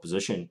pianissimo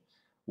position,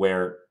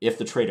 where if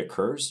the trade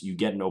occurs, you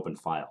get an open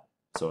file.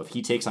 So if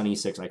he takes on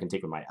e6, I can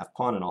take with my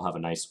f-pawn, and I'll have a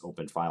nice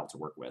open file to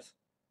work with.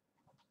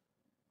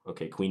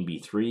 Okay, queen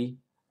b3.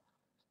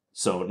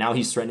 So now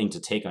he's threatening to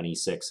take on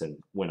e6 and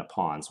win a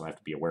pawn, so I have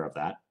to be aware of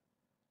that.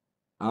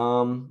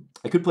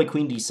 I could play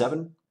queen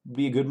d7, would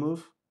be a good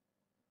move.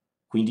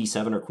 Queen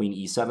d7 or queen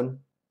e7.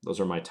 Those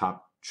are my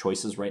top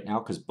choices right now,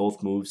 because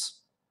both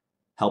moves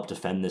help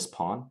defend this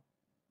pawn.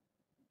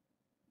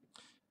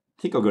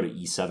 I think I'll go to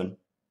e7.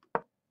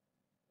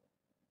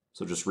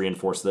 So just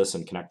reinforce this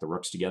and connect the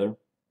rooks together.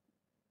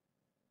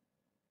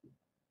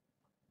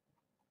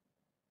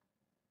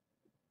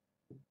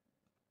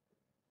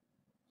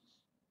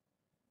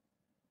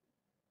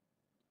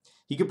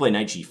 He could play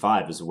knight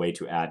g5 as a way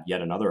to add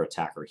yet another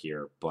attacker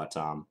here, but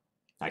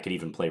I could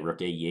even play rook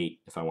a8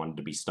 if I wanted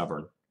to be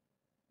stubborn.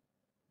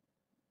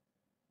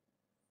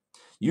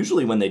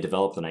 Usually when they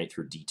develop the knight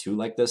through d2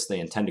 like this,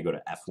 they intend to go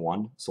to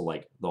f1. So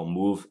like they'll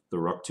move the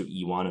rook to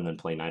e1 and then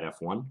play knight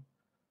f1.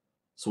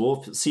 So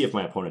we'll see if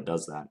my opponent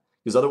does that,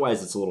 because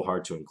otherwise it's a little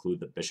hard to include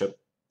the bishop.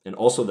 And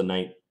also the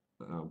knight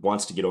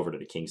wants to get over to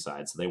the king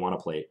side, so they want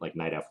to play like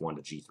knight f1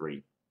 to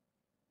g3.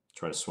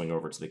 Try to swing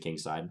over to the king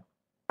side.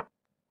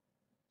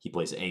 He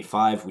plays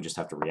a5. We just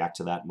have to react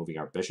to that, moving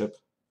our bishop.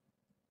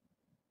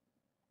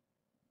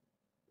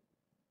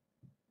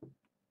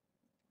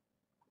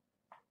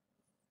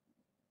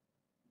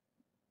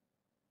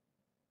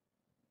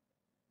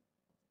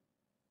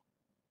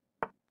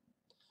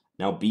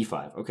 Now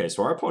b5. Okay,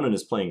 so our opponent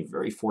is playing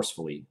very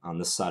forcefully on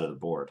this side of the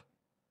board.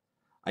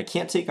 I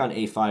can't take on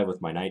a5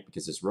 with my knight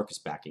because his rook is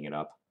backing it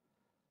up.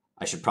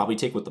 I should probably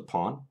take with the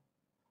pawn.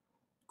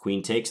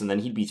 Queen takes, and then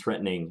he'd be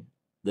threatening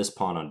this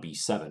pawn on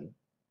b7.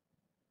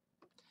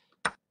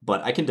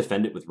 But I can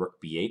defend it with rook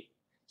b8.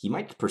 He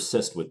might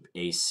persist with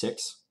a6,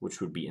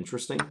 which would be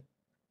interesting.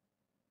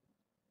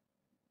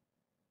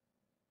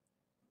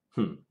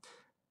 I'm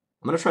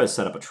going to try to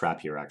set up a trap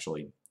here,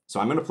 actually.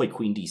 So I'm going to play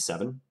queen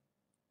d7,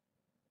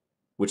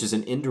 which is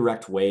an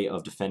indirect way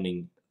of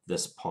defending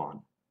this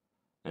pawn.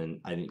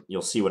 And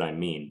you'll see what I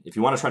mean. If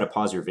you want to try to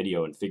pause your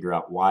video and figure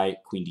out why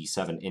queen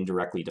d7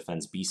 indirectly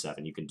defends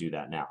b7, you can do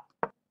that now.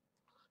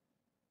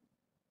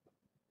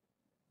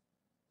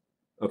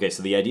 Okay,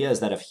 so the idea is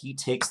that if he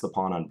takes the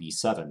pawn on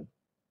b7, and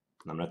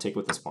I'm going to take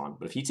with this pawn,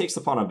 but if he takes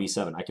the pawn on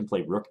b7, I can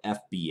play rook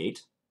fb8,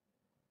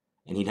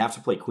 and he'd have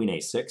to play queen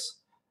a6, and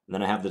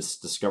then I have this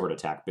discovered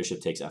attack, bishop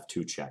takes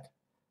f2 check,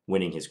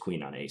 winning his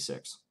queen on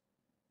a6.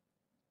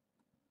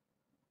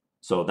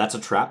 So that's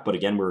a trap, but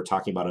again, we were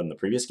talking about it in the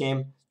previous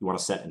game. You want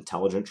to set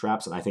intelligent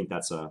traps, and I think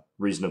that's a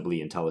reasonably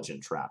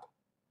intelligent trap.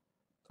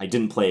 I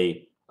didn't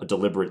play a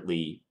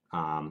deliberately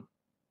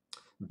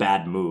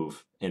bad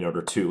move in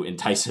order to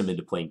entice him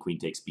into playing queen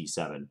takes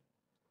b7.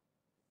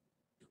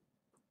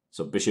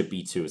 So bishop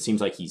b2. It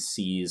seems like he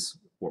sees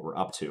what we're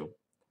up to.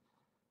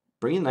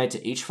 Bringing the knight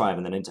to h5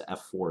 and then into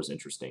f4 is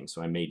interesting,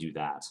 so I may do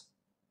that.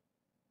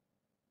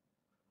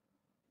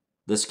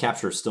 This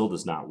capture still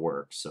does not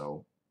work,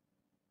 so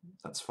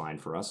that's fine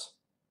for us.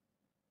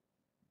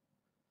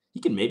 He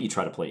can maybe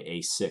try to play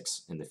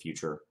a6 in the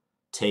future,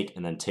 take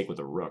and then take with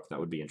a rook. That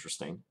would be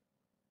interesting.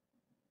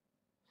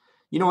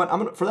 You know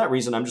what? For that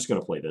reason, I'm just going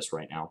to play this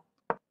right now.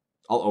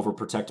 I'll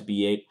overprotect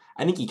b8.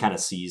 I think he kind of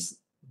sees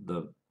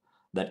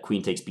that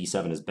queen takes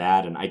b7 is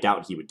bad, and I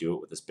doubt he would do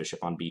it with this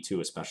bishop on b2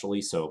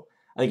 especially, so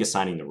I think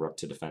assigning the rook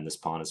to defend this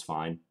pawn is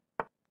fine.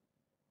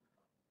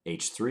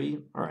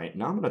 h3. All right,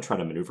 now I'm going to try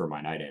to maneuver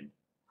my knight in.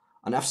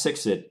 On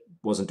f6, it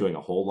wasn't doing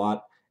a whole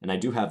lot, and I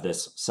do have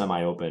this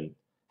semi-open,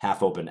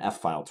 half-open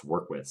f-file to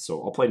work with,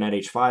 so I'll play knight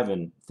h5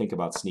 and think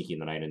about sneaking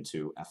the knight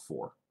into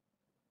f4.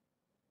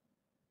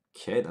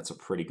 Okay, that's a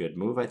pretty good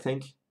move, I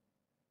think.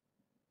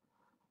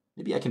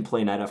 Maybe I can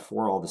play knight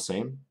f4 all the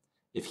same.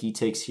 If he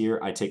takes here,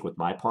 I take with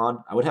my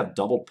pawn. I would have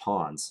doubled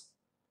pawns.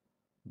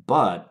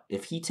 But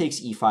if he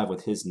takes e5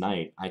 with his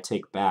knight, I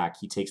take back,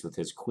 he takes with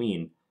his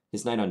queen,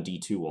 his knight on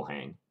d2 will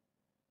hang.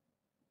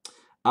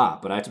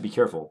 But I have to be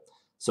careful.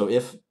 So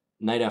if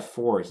knight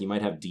f4, he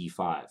might have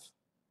d5,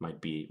 might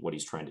be what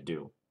he's trying to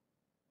do.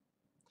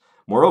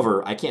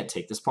 Moreover, I can't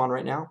take this pawn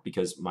right now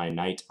because my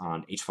knight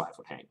on h5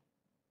 would hang.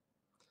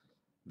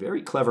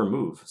 Very clever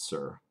move,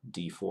 sir.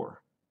 d4.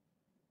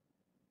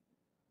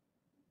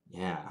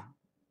 Yeah.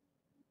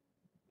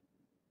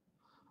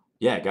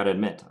 Yeah, gotta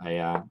admit,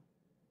 I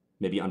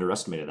maybe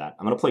underestimated that.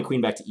 I'm going to play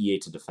queen back to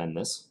e8 to defend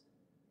this.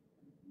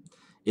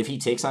 If he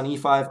takes on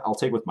e5, I'll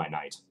take with my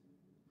knight,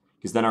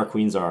 because then our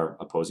queens are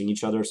opposing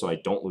each other, so I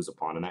don't lose a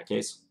pawn in that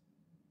case.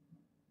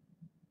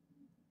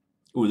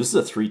 Ooh, this is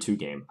a 3-2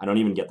 game. I don't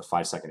even get the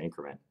 5-second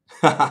increment.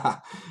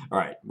 All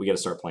right, we got to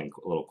start playing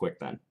a little quick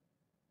then.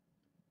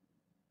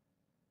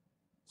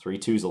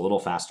 3-2 is a little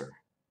faster.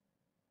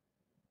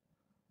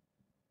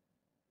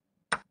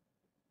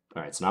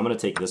 All right, so now I'm going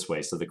to take this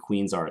way, so the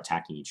queens are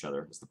attacking each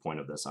other is the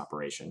point of this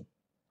operation.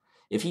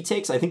 If he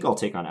takes, I think I'll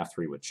take on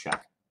f3 with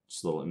check.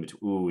 Just a little in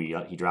between. Ooh,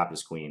 he dropped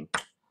his queen.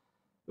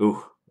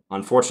 Ooh,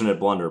 unfortunate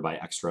blunder by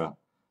extra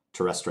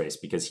terrestres,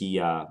 because he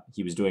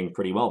was doing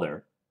pretty well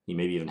there. He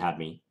maybe even had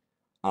me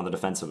on the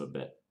defensive a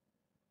bit.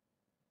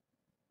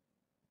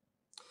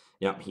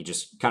 Yep, he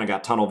just kind of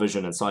got tunnel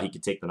vision and saw he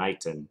could take the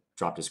knight and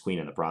dropped his queen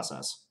in the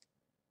process.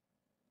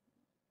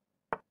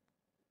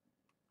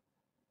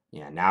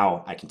 Yeah,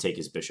 now I can take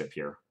his bishop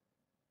here.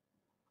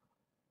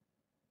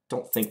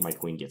 Don't think my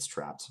queen gets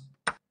trapped.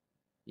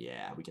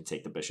 Yeah, we can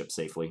take the bishop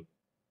safely.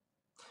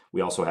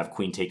 We also have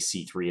queen takes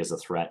c3 as a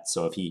threat,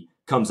 so if he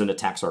comes and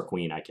attacks our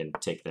queen, I can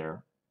take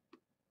there.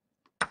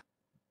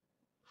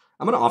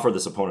 I'm going to offer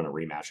this opponent a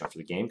rematch after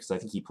the game because I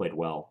think he played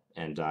well,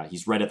 and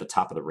he's right at the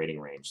top of the rating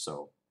range,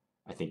 so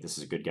I think this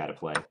is a good guy to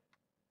play.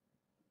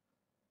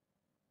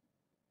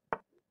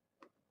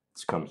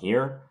 Let's come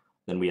here.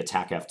 Then we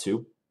attack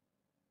f2.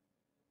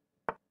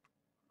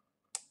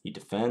 He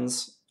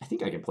defends. I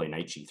think I can play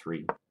knight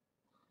g3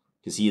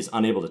 because he is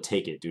unable to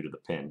take it due to the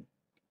pin.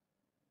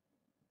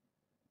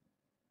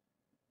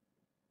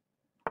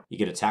 He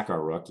could attack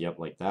our rook, yep,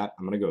 like that.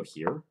 I'm going to go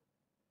here.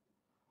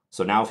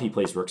 So now if he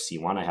plays rook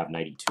c1, I have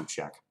knight e2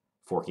 check,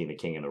 forking the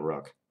king and the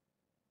rook.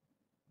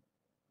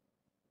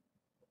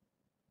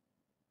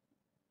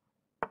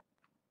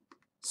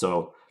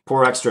 So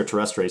poor extra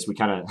terrestres, we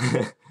kind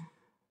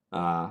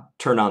of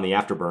turn on the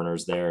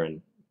afterburners there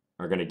and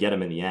are going to get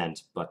him in the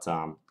end, but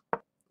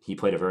he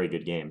played a very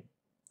good game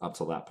up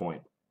till that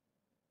point.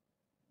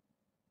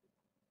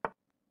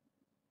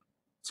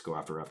 Let's go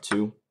after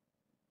f2.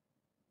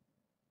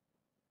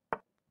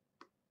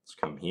 Let's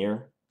come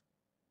here.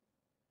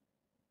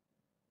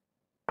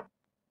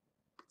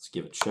 Let's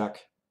give it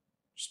check.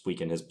 Just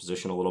weaken his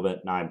position a little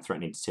bit. Now I'm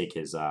threatening to take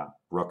his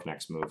rook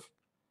next move.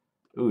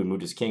 Ooh, he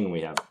moved his king, and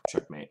we have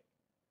checkmate.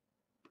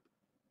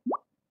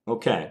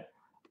 Okay.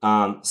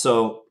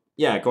 So,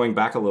 yeah, going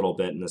back a little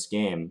bit in this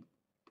game,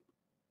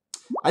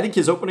 I think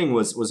his opening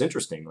was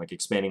interesting, like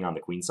expanding on the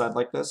queen side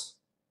like this,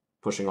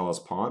 pushing all his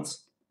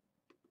pawns.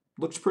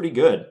 Looked pretty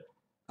good.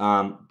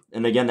 And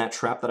again, that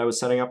trap that I was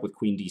setting up with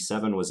queen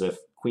d7 was if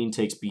queen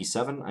takes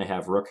b7, I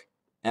have rook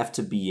f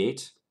to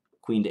b8,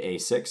 queen to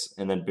a6,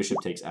 and then bishop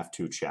takes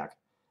f2 check.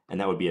 And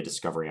that would be a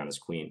discovery on his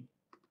queen.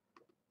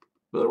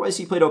 But otherwise,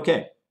 he played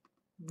okay.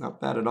 Not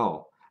bad at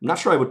all. I'm not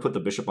sure I would put the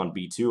bishop on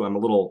b2. I'm a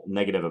little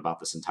negative about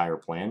this entire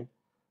plan.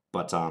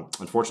 But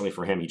unfortunately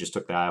for him, he just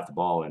took the eye off the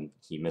ball and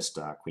he missed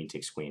queen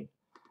takes queen.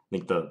 I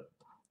think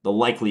the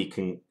likely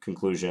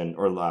conclusion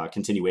or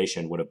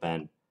continuation would have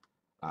been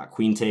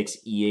queen takes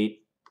e8,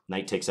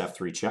 knight takes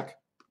f3 check,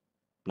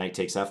 knight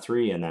takes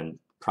f3, and then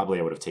probably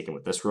I would have taken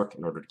with this rook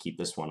in order to keep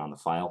this one on the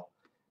file.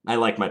 I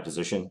like my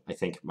position. I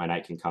think my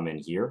knight can come in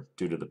here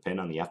due to the pin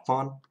on the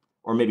f-pawn,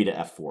 or maybe to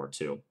f4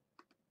 too.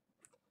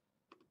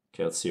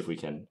 Okay, let's see if we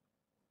can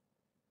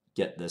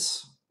get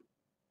this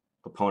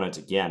opponent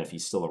again if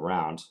he's still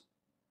around.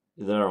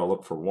 There, I'll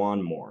look for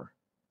one more.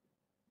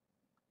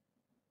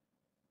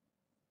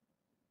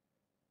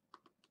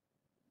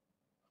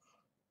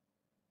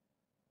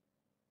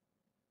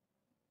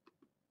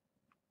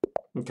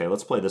 Okay,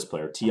 let's play this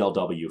player,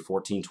 TLW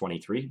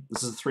 1423.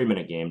 This is a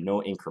 3-minute game,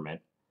 no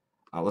increment.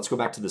 Let's go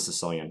back to the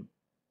Sicilian.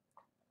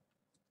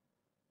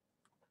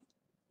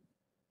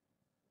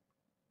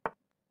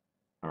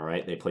 All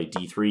right, they play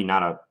d3,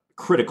 not a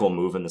critical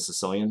move in the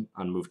Sicilian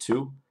on move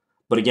 2.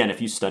 But again, if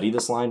you study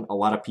this line, a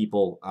lot of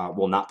people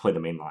will not play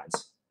the main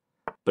lines.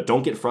 But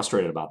don't get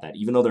frustrated about that.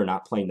 Even though they're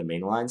not playing the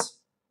main lines,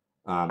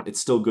 it's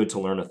still good to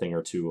learn a thing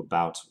or two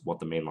about what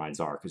the main lines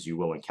are, because you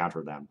will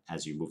encounter them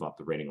as you move up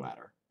the rating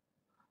ladder.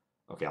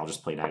 Okay, I'll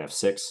just play knight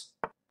f6.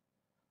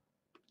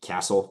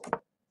 Castle.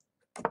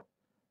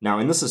 Now,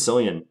 in the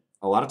Sicilian,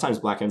 a lot of times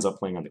black ends up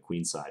playing on the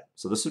queen side.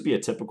 So this would be a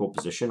typical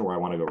position where I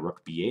want to go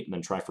rook b8 and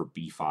then try for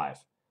b5,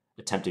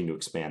 attempting to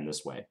expand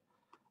this way.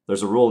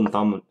 There's a rule of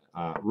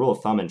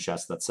thumb in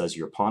chess that says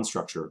your pawn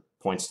structure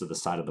points to the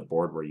side of the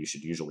board where you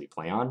should usually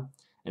play on.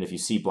 And if you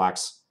see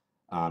black's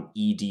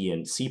E, D,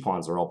 and C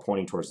pawns are all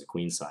pointing towards the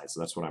queen side, so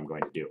that's what I'm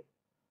going to do.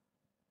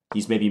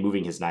 He's maybe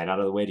moving his knight out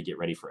of the way to get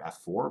ready for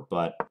f4,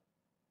 but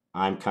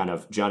I'm kind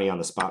of Johnny on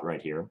the spot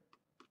right here,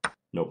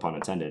 no pun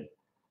intended,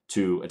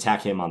 to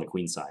attack him on the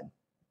queen side,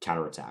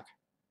 counterattack.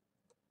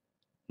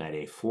 Knight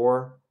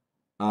a4.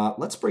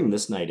 Let's bring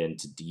this knight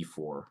into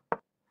d4.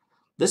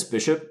 This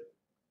bishop,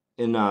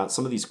 in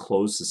some of these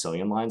closed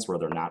Sicilian lines where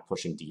they're not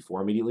pushing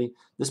d4 immediately,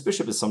 this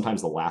bishop is sometimes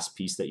the last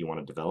piece that you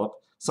want to develop.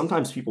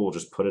 Sometimes people will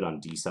just put it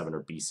on d7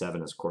 or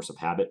b7 as a course of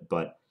habit,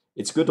 but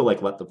it's good to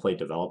like let the play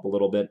develop a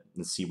little bit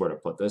and see where to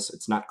put this.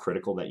 It's not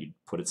critical that you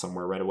put it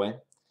somewhere right away.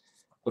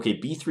 Okay,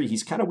 b3,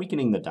 he's kind of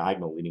weakening the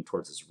diagonal, leaning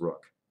towards his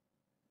rook.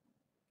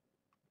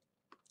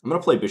 I'm going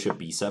to play bishop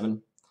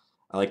b7.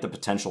 I like the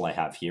potential I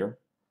have here.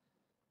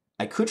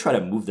 I could try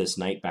to move this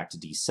knight back to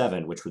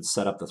d7, which would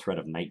set up the threat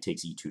of knight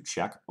takes e2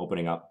 check,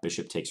 opening up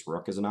bishop takes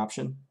rook as an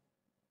option.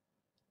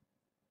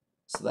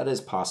 So that is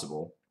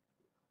possible.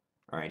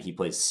 All right, he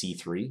plays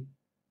c3.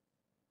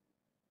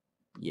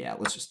 Yeah,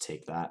 let's just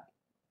take that.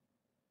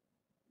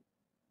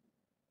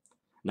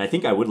 And I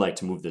think I would like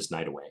to move this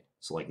knight away.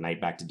 So like knight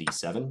back to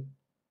d7.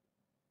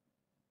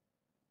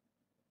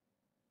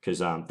 Because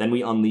then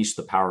we unleash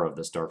the power of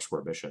this dark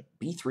square bishop.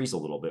 b3 is a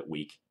little bit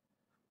weak.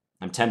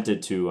 I'm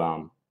tempted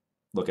to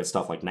look at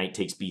stuff like knight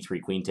takes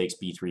b3, queen takes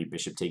b3,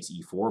 bishop takes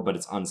e4, but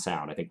it's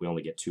unsound. I think we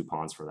only get 2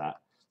 pawns for that.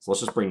 So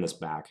let's just bring this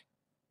back.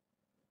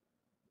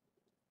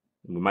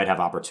 We might have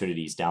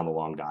opportunities down the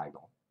long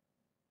diagonal.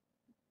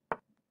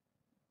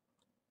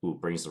 Ooh,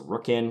 brings the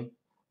rook in,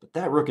 but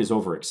that rook is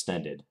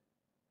overextended.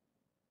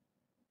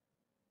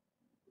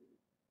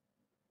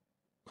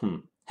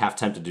 Half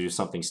tempted to do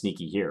something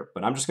sneaky here,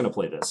 but I'm just going to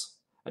play this,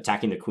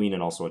 attacking the queen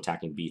and also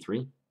attacking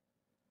b3.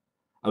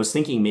 I was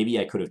thinking maybe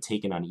I could have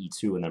taken on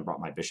e2 and then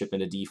brought my bishop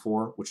into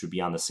d4, which would be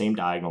on the same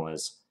diagonal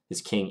as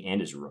his king and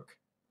his rook.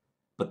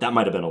 But that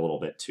might have been a little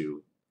bit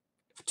too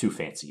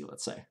fancy,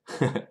 let's say.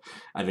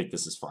 I think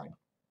this is fine.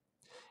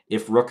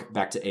 If rook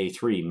back to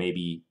a3,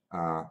 maybe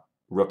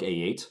rook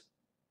a8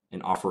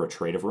 and offer a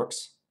trade of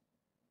rooks,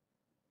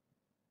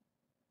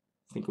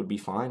 I think would be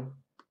fine.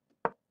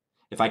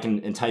 If I can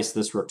entice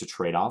this rook to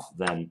trade off,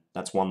 then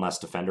that's one less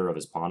defender of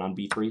his pawn on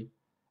b3.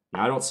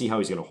 Now I don't see how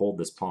he's going to hold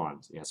this pawn.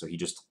 Yeah, so he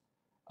just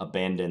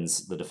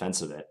abandons the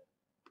defense of it.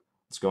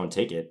 Let's go and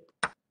take it.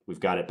 We've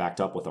got it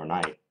backed up with our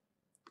knight.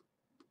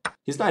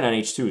 His knight on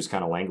h2 is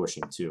kind of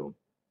languishing too.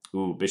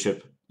 Ooh,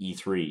 bishop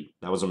e3.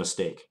 That was a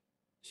mistake.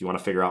 If you want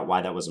to figure out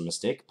why that was a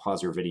mistake,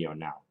 pause your video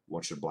now.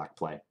 What should black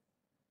play?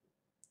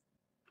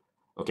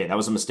 Okay, that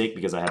was a mistake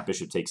because I had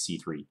bishop takes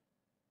c3.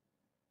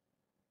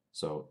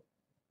 So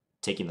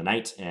taking the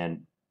knight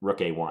and rook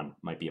a1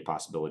 might be a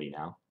possibility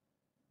now.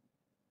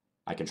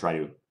 I can try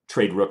to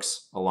trade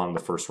rooks along the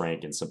first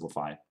rank and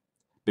simplify.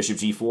 Bishop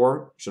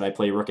g4, should I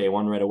play rook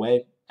a1 right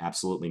away?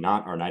 Absolutely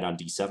not. Our knight on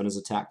d7 is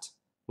attacked.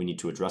 We need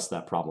to address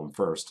that problem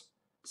first.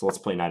 So let's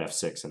play knight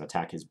f6 and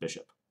attack his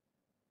bishop.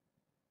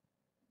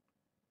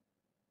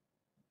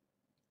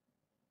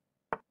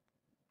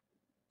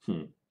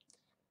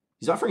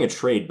 He's offering a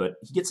trade, but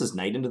he gets his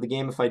knight into the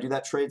game if I do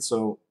that trade,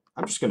 so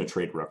I'm just going to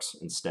trade rooks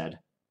instead.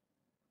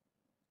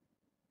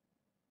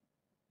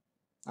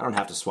 I don't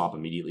have to swap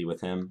immediately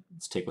with him.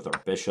 Let's take with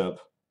our bishop.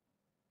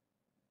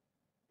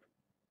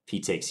 If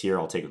he takes here,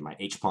 I'll take with my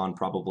h-pawn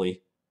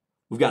probably.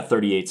 We've got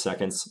 38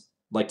 seconds.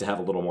 I'd like to have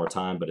a little more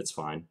time, but it's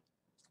fine.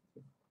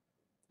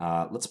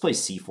 Let's play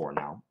c4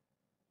 now.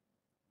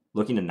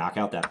 Looking to knock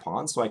out that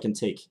pawn so I can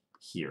take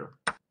here.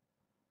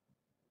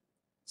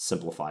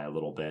 Simplify a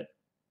little bit.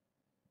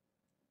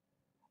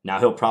 Now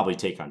he'll probably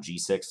take on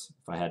g6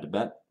 if I had to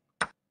bet.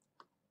 I'm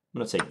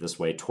going to take this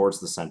way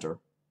towards the center.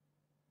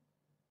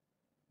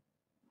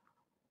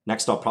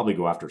 Next, I'll probably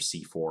go after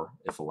c4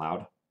 if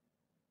allowed.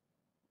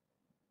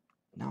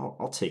 Now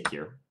I'll take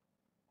here.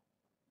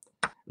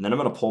 And then I'm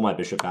going to pull my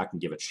bishop back and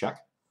give a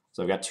check.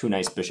 So I've got two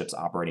nice bishops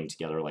operating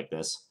together like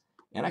this.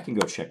 And I can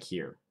go check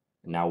here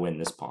and now win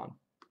this pawn.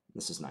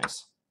 This is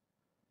nice.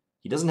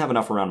 He doesn't have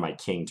enough around my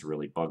king to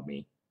really bug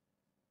me.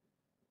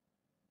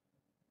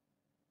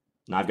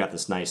 Now I've got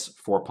this nice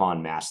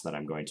four-pawn mass that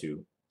I'm going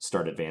to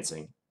start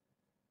advancing.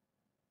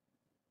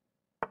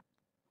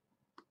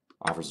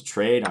 Offers a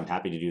trade. I'm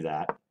happy to do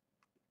that.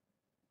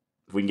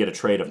 If we can get a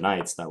trade of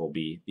knights, that will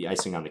be the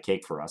icing on the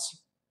cake for us.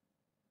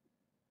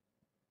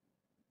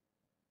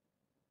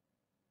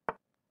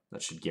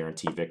 That should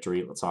guarantee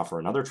victory. Let's offer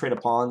another trade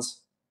of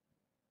pawns.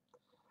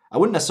 I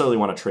wouldn't necessarily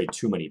want to trade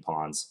too many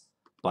pawns,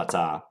 but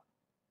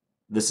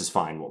this is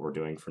fine what we're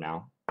doing for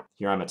now.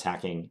 Here I'm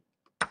attacking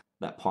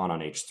that pawn on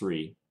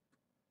h3.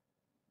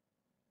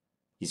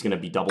 He's going to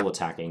be double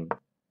attacking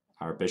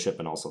our bishop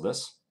and also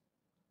this.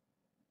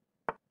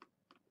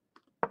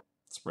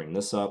 Let's bring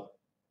this up.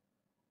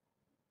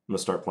 I'm going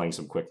to start playing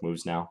some quick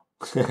moves now.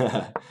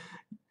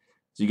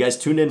 So you guys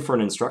tuned in for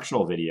an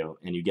instructional video,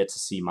 and you get to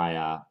see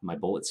my my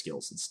bullet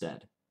skills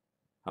instead.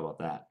 How about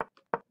that?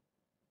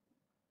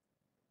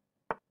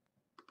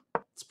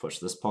 Let's push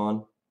this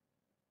pawn.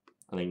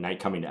 I think knight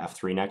coming to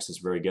f3 next is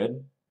very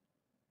good.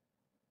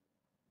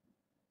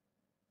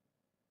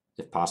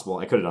 If possible,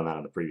 I could have done that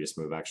on the previous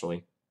move,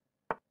 actually.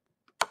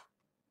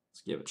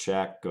 Let's give a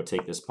check. Go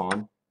take this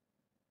pawn.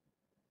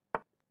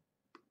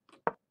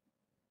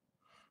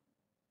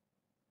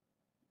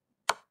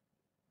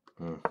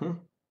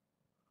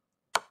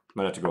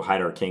 Might have to go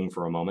hide our king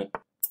for a moment.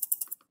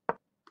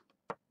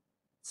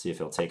 See if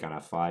he'll take on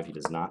f5. He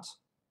does not.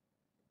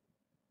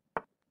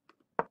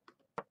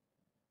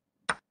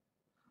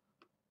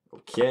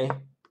 Okay.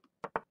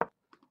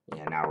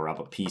 Yeah, now we're up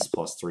a piece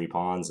plus 3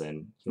 pawns,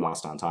 and he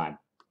lost on time.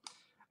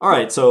 All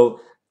right,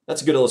 so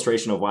that's a good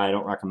illustration of why I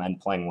don't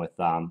recommend playing with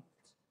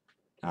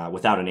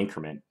without an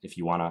increment if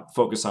you want to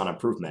focus on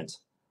improvement.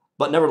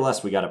 But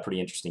nevertheless, we got a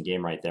pretty interesting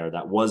game right there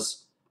that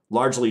was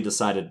largely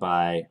decided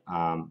by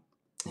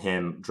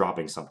him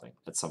dropping something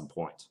at some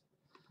point.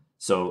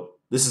 So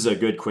this is a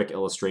good quick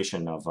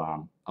illustration of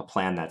a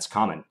plan that's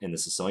common in the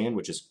Sicilian,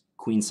 which is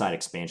queenside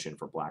expansion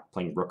for black,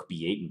 playing rook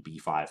b8 and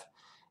b5.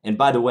 And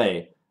by the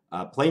way,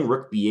 playing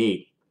rook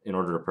b8 in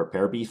order to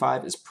prepare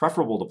b5 is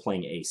preferable to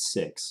playing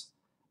a6,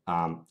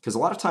 because a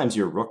lot of times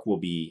your rook will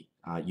be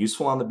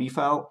useful on the b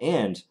file,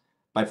 and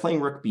by playing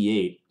rook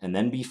b8 and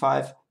then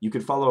b5, you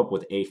could follow up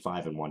with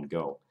a5 in one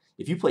go.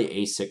 If you play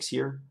a6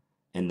 here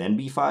and then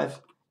b5,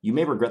 you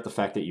may regret the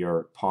fact that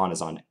your pawn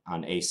is on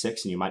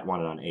a6, and you might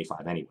want it on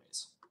a5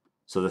 anyways.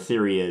 So the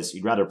theory is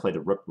you'd rather play the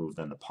rook move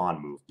than the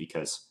pawn move,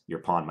 because your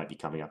pawn might be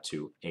coming up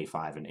to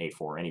a5 and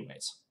a4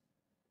 anyways.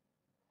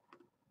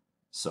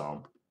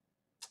 So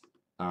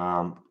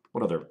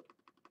what other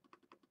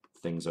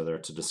things are there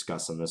to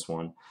discuss on this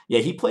one? Yeah,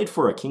 he played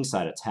for a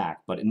kingside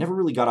attack, but it never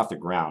really got off the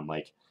ground.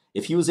 Like,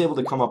 if he was able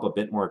to come up a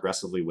bit more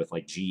aggressively with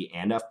like g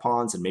and f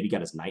pawns and maybe got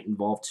his knight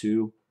involved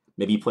too,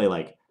 maybe play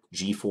like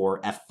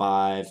g4,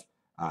 f5,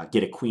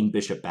 get a queen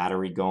bishop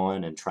battery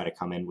going and try to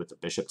come in with the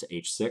bishop to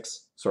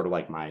h6, sort of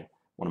like one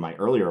of my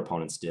earlier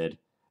opponents did,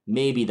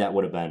 maybe that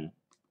would have been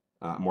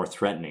more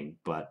threatening,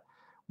 but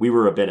we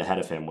were a bit ahead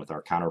of him with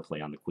our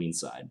counterplay on the queen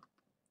side.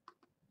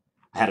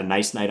 I had a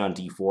nice knight on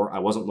d4. I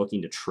wasn't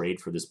looking to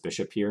trade for this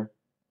bishop here.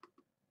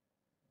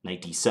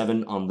 Knight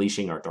d7,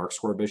 unleashing our dark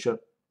square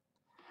bishop.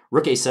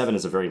 Rook a7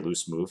 is a very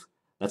loose move.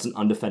 That's an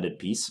undefended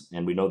piece,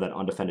 and we know that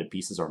undefended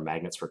pieces are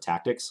magnets for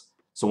tactics.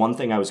 So one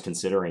thing I was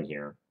considering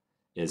here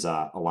is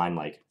a line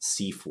like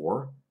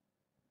c4,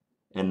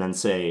 and then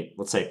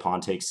let's say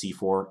pawn takes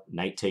c4,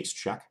 knight takes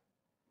check.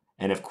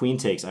 And if queen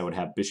takes, I would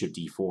have bishop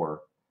d4,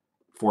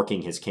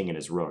 forking his king and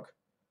his rook.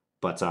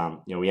 But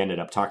we ended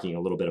up talking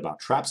a little bit about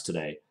traps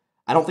today.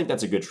 I don't think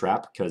that's a good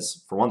trap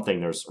because, for one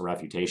thing, there's a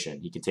refutation.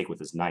 He can take with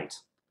his knight.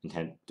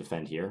 and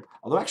defend here.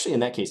 Although actually in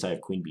that case I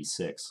have queen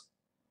b6.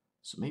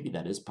 So maybe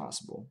that is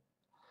possible.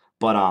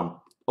 But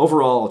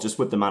overall, just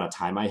with the amount of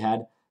time I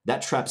had,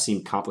 that trap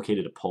seemed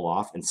complicated to pull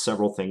off, and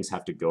several things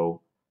have to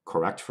go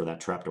correct for that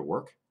trap to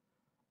work.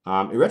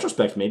 In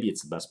retrospect, maybe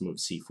it's the best move,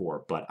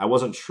 c4, but I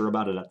wasn't sure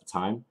about it at the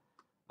time.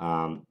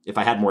 If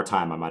I had more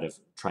time, I might have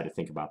tried to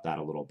think about that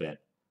a little bit.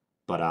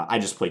 But I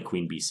just played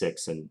queen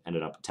b6 and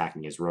ended up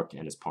attacking his rook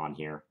and his pawn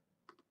here.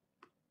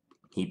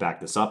 He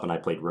backed this up, and I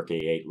played rook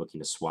a8,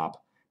 looking to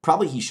swap.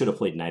 Probably he should have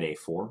played knight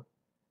a4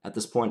 at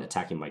this point,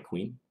 attacking my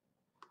queen.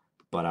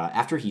 But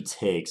after he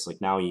takes,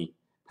 like now he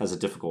has a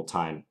difficult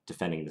time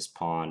defending this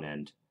pawn,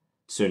 and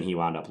soon he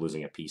wound up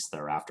losing a piece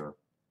thereafter.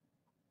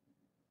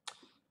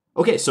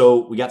 Okay,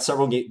 so we got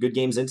several good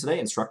games in today,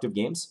 instructive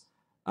games.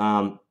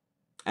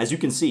 As you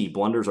can see,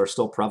 blunders are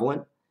still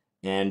prevalent,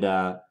 and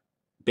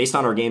based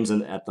on our games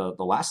at the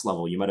last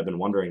level, you might have been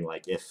wondering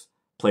like if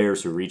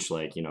players who reach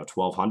like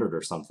 1200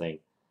 or something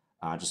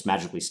just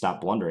magically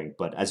stop blundering.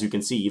 But as you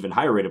can see, even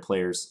higher rated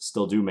players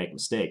still do make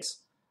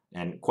mistakes,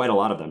 and quite a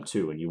lot of them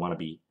too, and you want to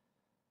be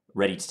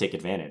ready to take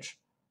advantage.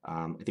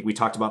 I think we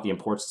talked about the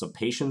importance of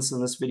patience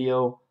in this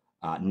video,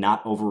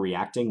 not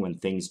overreacting when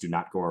things do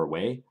not go our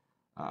way,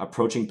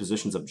 approaching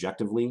positions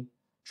objectively,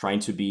 trying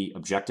to be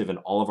objective in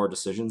all of our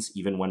decisions,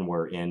 even when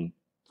we're in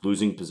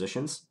losing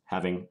positions,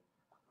 having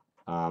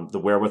the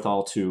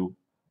wherewithal to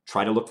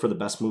try to look for the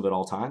best move at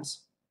all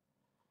times.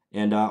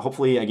 And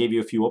hopefully I gave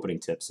you a few opening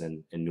tips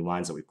and new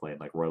lines that we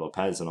played, like Roy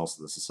Lopez and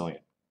also the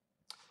Sicilian.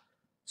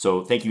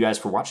 So thank you guys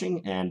for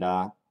watching, and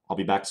I'll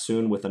be back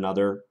soon with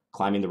another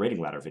Climbing the Rating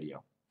Ladder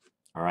video.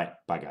 All right,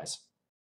 bye guys.